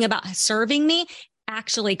you're going about serving me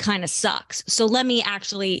actually kind of sucks. So let me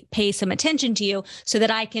actually pay some attention to you so that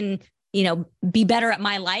I can, be better at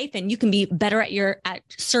my life and you can be better at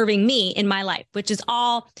serving me in my life, which is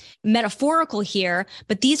all metaphorical here.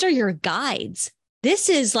 But these are your guides. This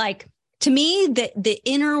is like, to me, the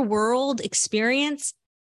inner world experience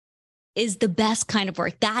is the best kind of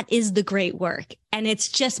work. That is the great work. And it's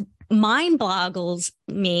just mind boggles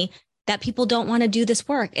me that people don't want to do this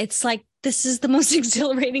work. It's like, this is the most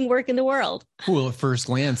exhilarating work in the world. Well, at first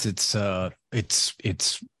glance, it's not, this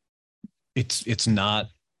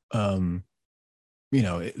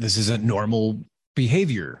isn't normal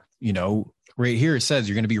behavior. right here, it says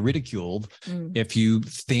you're going to be ridiculed if you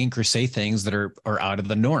think or say things that are out of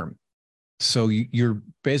the norm. So you're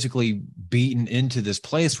basically beaten into this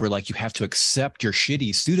place where like you have to accept your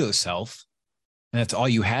shitty pseudo self, and that's all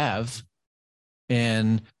you have.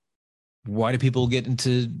 And why do people get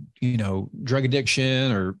into, drug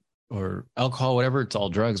addiction or alcohol, whatever? It's all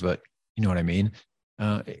drugs, but you know what I mean?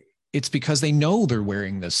 It's because they know they're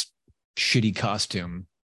wearing this shitty costume,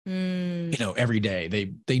 every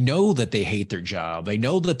day. They know that they hate their job. They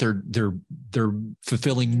know that they're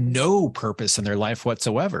fulfilling no purpose in their life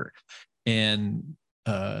whatsoever. And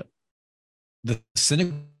the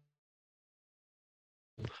cynical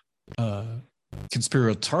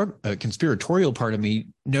conspiratorial part of me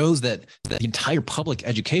knows that the entire public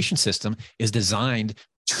education system is designed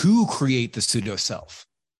to create the pseudo self.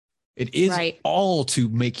 It is all to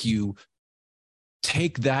make you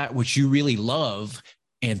take that which you really love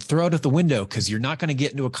and throw it out the window, because you're not going to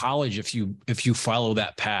get into a college if you follow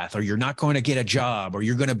that path, or you're not going to get a job, or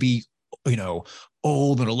you're going to be,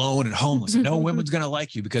 old and alone and homeless. No woman's going to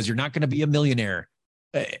like you because you're not going to be a millionaire.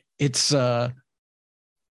 It's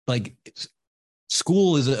like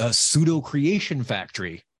school is a pseudo creation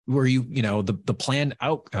factory where the planned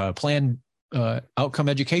outcome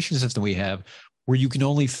education system we have, where you can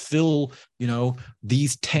only fill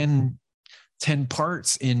these 10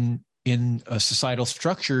 parts in a societal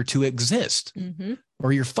structure to exist,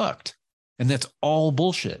 or you're fucked. And that's all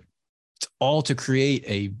bullshit. It's all to create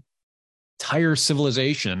a entire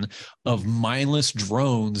civilization of mindless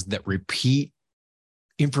drones that repeat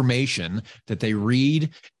information that they read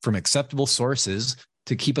from acceptable sources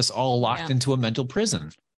to keep us all locked into a mental prison.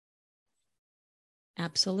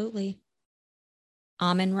 Absolutely.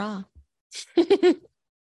 Amen Ra.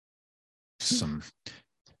 Some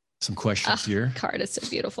questions here. Card is so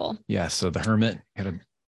beautiful. Yeah. So the hermit, you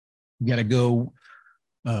gotta go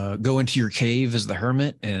into your cave as the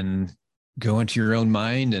hermit and go into your own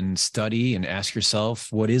mind and study and ask yourself,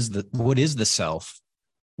 what is the self?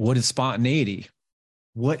 What is spontaneity?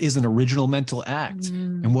 What is an original mental act?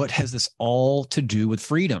 And what has this all to do with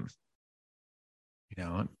freedom?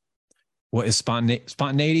 What is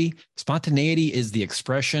spontaneity? Spontaneity is the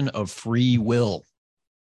expression of free will.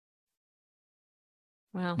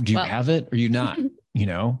 Wow. Do you have it or you not?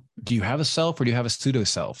 Do you have a self or do you have a pseudo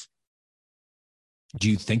self? Do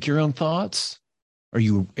you think your own thoughts? Are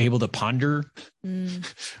you able to ponder? Are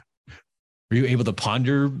you able to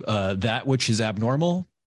ponder that which is abnormal?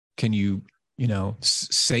 Can you,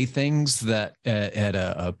 say things that at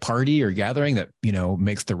a party or gathering that,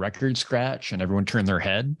 makes the record scratch and everyone turn their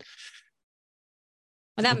head?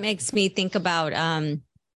 Well, that makes me think about,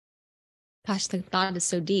 gosh, the thought is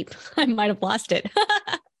so deep. I might have lost it.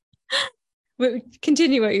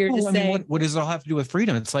 Continue what you're just saying. What does it all have to do with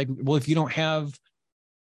freedom? It's like, well, if you don't have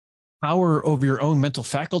power over your own mental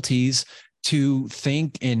faculties to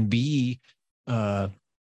think and be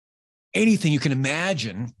anything you can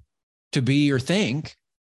imagine to be or think,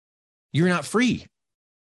 you're not free.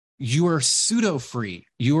 You are pseudo free.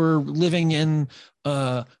 You are living in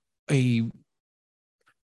a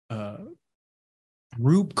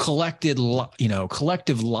group collective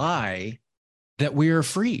lie that we are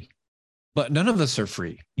free, but none of us are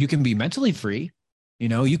free. You can be mentally free.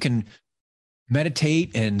 You can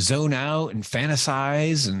meditate and zone out and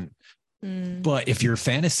fantasize, but if your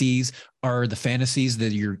fantasies are the fantasies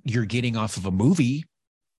that you're getting off of a movie,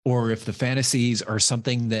 or if the fantasies are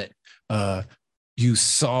something that you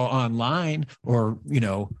saw online, or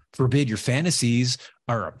forbid your fantasies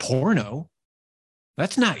are a porno,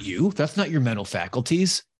 that's not you. That's not your mental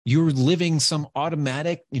faculties. You're living some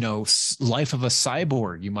automatic, life of a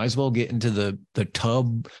cyborg. You might as well get into the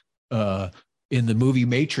tub in the movie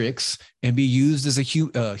Matrix and be used as a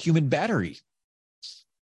human battery.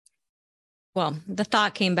 Well, the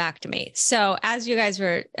thought came back to me. So as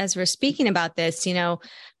we're speaking about this,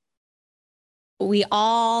 we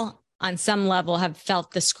all on some level have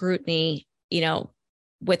felt the scrutiny,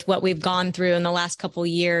 with what we've gone through in the last couple of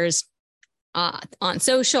years on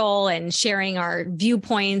social and sharing our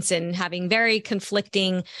viewpoints and having very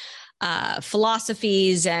conflicting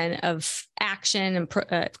philosophies and of action and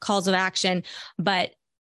calls of action. But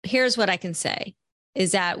here's what I can say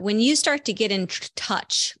is that when you start to get in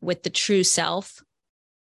touch with the true self,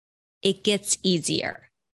 it gets easier.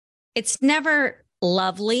 It's never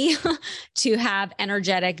lovely to have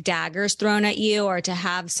energetic daggers thrown at you, or to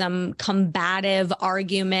have some combative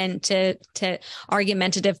argumentative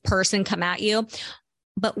person come at you.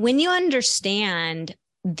 But when you understand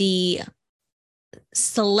the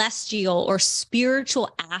celestial or spiritual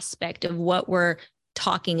aspect of what we're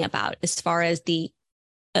talking about, as far as the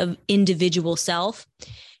individual self,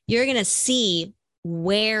 you're going to see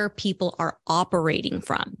where people are operating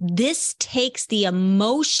from. This takes the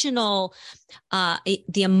emotionalness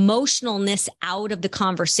out of the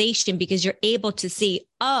conversation, because you're able to see,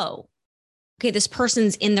 oh, okay, this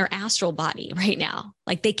person's in their astral body right now.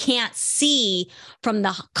 Like, they can't see from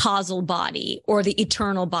the causal body or the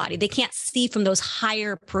eternal body. They can't see from those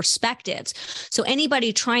higher perspectives. So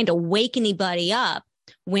anybody trying to wake anybody up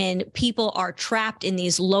when people are trapped in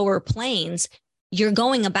these lower planes, you're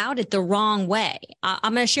going about it the wrong way.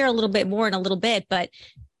 I'm going to share a little bit more in a little bit, but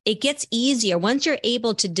it gets easier once you're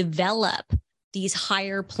able to develop these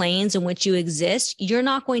higher planes in which you exist. You're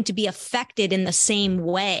not going to be affected in the same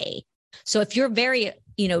way. So if you're very,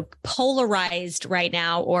 polarized right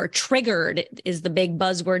now, or triggered is the big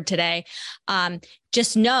buzzword today,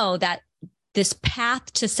 just know that this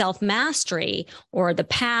path to self-mastery, or the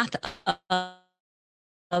path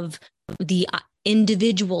of the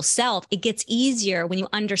individual self, it gets easier when you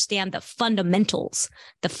understand the fundamentals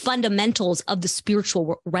of the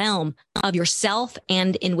spiritual realm of yourself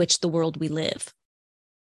and in which the world we live.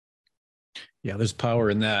 Yeah, there's power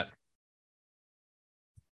in that.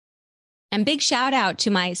 And big shout out to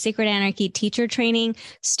my Sacred Anarchy teacher training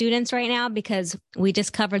students right now, because we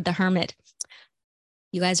just covered the Hermit.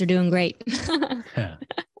 You guys are doing great.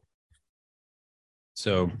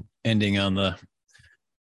 So, ending on the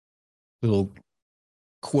little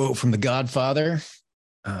quote from The Godfather,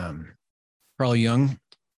 Carl Jung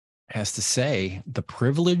has to say, the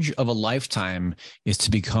privilege of a lifetime is to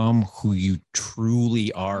become who you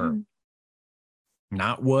truly are.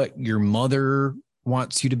 Not what your mother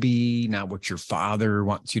wants you to be, not what your father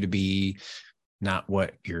wants you to be, not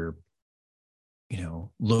what your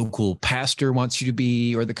local pastor wants you to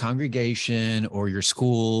be, or the congregation, or your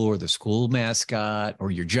school, or the school mascot,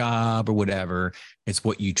 or your job, or whatever. It's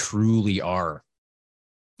what you truly are.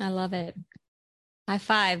 I love it. High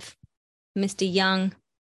five, Mr. Young,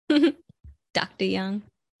 Dr. Young.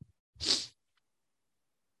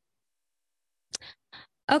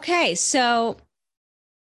 Okay, so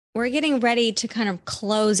we're getting ready to kind of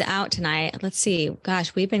close out tonight. Let's see.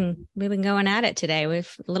 Gosh, we've been going at it today.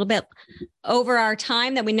 We've a little bit over our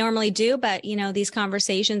time that we normally do, but these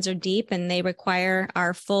conversations are deep and they require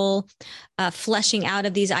our full fleshing out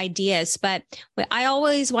of these ideas. But I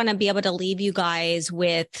always want to be able to leave you guys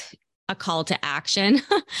with a call to action.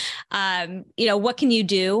 What can you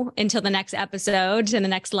do until the next episode and the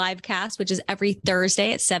next live cast, which is every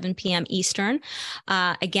Thursday at 7 p.m. Eastern.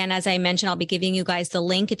 Again, as I mentioned, I'll be giving you guys the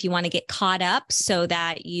link if you want to get caught up so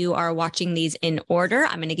that you are watching these in order.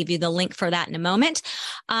 I'm going to give you the link for that in a moment.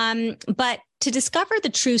 But to discover the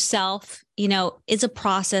true self, is a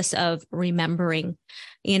process of remembering.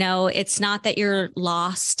 It's not that you're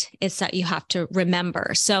lost. It's that you have to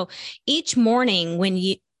remember. So each morning when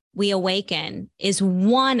we awaken is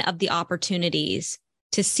one of the opportunities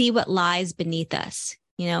to see what lies beneath us,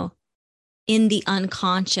 in the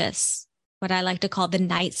unconscious, what I like to call the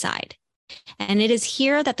night side. And it is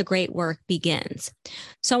here that the great work begins.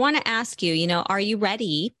 So I want to ask you, are you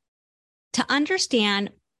ready to understand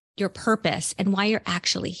your purpose and why you're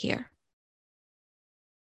actually here?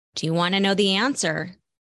 Do you want to know the answer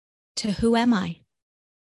to who am I?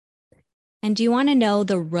 And do you want to know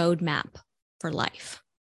the roadmap for life?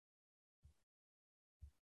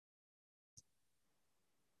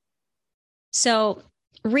 So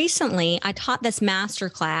recently, I taught this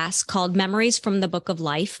masterclass called Memories from the Book of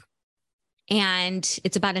Life. And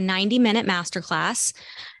it's about a 90-minute masterclass.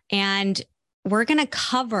 And we're going to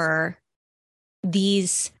cover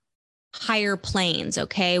these higher planes,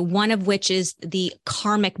 okay? One of which is the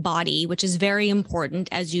karmic body, which is very important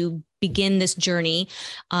as you begin this journey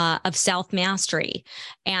of self-mastery.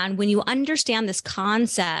 And when you understand this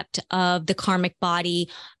concept of the karmic body,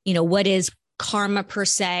 what is karma per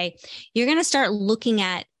se, you're going to start looking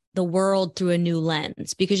at the world through a new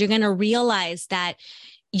lens, because you're going to realize that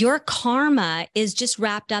your karma is just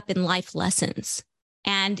wrapped up in life lessons.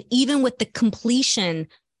 And even with the completion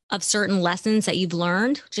of certain lessons that you've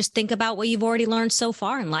learned, just think about what you've already learned so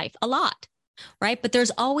far in life, a lot, right? But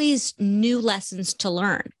there's always new lessons to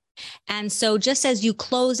learn. And so just as you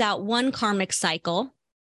close out one karmic cycle,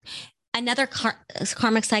 another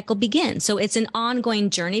karmic cycle begins. So it's an ongoing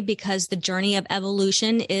journey, because the journey of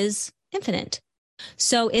evolution is infinite.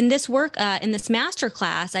 So in this work, in this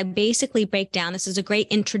masterclass, I basically break down, this is a great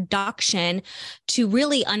introduction to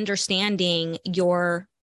really understanding your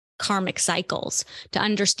karmic cycles, to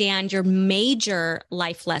understand your major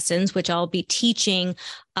life lessons, which I'll be teaching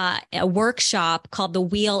a workshop called the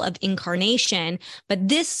Wheel of Incarnation. But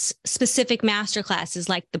this specific masterclass is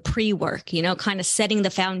like the pre-work, kind of setting the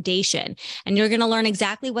foundation. And you're going to learn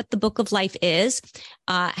exactly what the Book of Life is,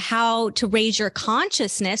 how to raise your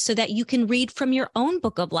consciousness so that you can read from your own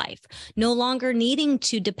Book of Life, no longer needing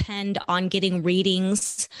to depend on getting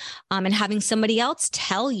readings and having somebody else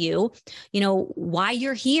tell you, why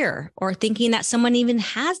you're here, or thinking that someone even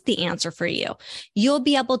has the answer for you. You'll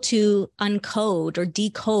be able to uncode or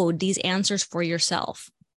decode these answers for yourself.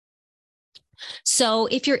 So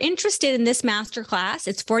if you're interested in this masterclass,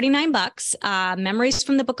 it's $49, Memories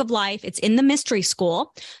from the Book of Life. It's in the Mystery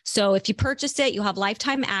School. So if you purchase it, you'll have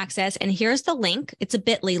lifetime access. And here's the link. It's a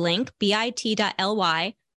bit.ly link, bit.ly/Book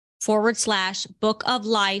of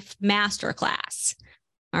Life Masterclass.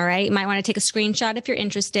 All right. You might want to take a screenshot if you're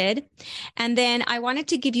interested. And then I wanted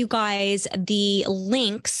to give you guys the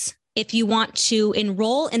links if you want to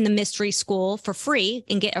enroll in the Mystery School for free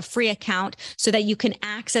and get a free account so that you can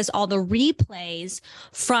access all the replays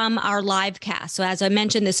from our live cast. So as I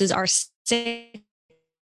mentioned, this is our 6th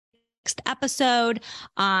episode.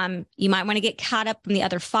 You might want to get caught up from the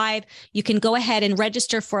other 5. You can go ahead and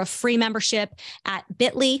register for a free membership at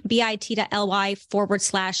bit.ly/join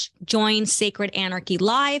Sacred Anarchy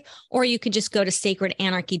Live, or you can just go to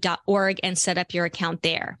sacredanarchy.org and set up your account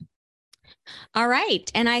there. All right.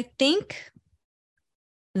 And I think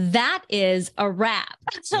that is a wrap.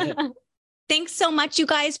 Thanks so much, you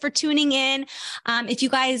guys, for tuning in. If you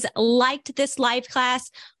guys liked this live class,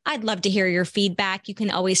 I'd love to hear your feedback. You can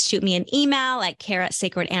always shoot me an email at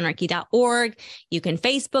care@sacredanarchy.org. You can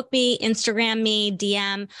Facebook me, Instagram me,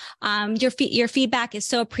 DM. Your feedback is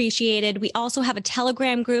so appreciated. We also have a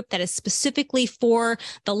Telegram group that is specifically for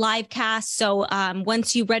the live cast. So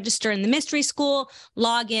once you register in the Mystery School,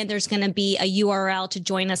 log in. There's going to be a URL to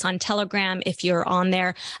join us on Telegram if you're on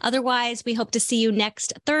there. Otherwise, we hope to see you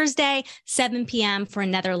next Thursday, 7 p.m. for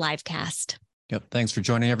another live cast. Yep. Thanks for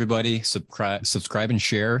joining, everybody. Subscribe and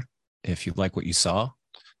share if you like what you saw.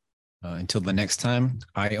 Until the next time,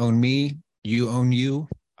 I own me, you own you.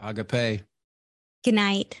 Agape. Good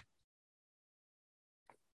night.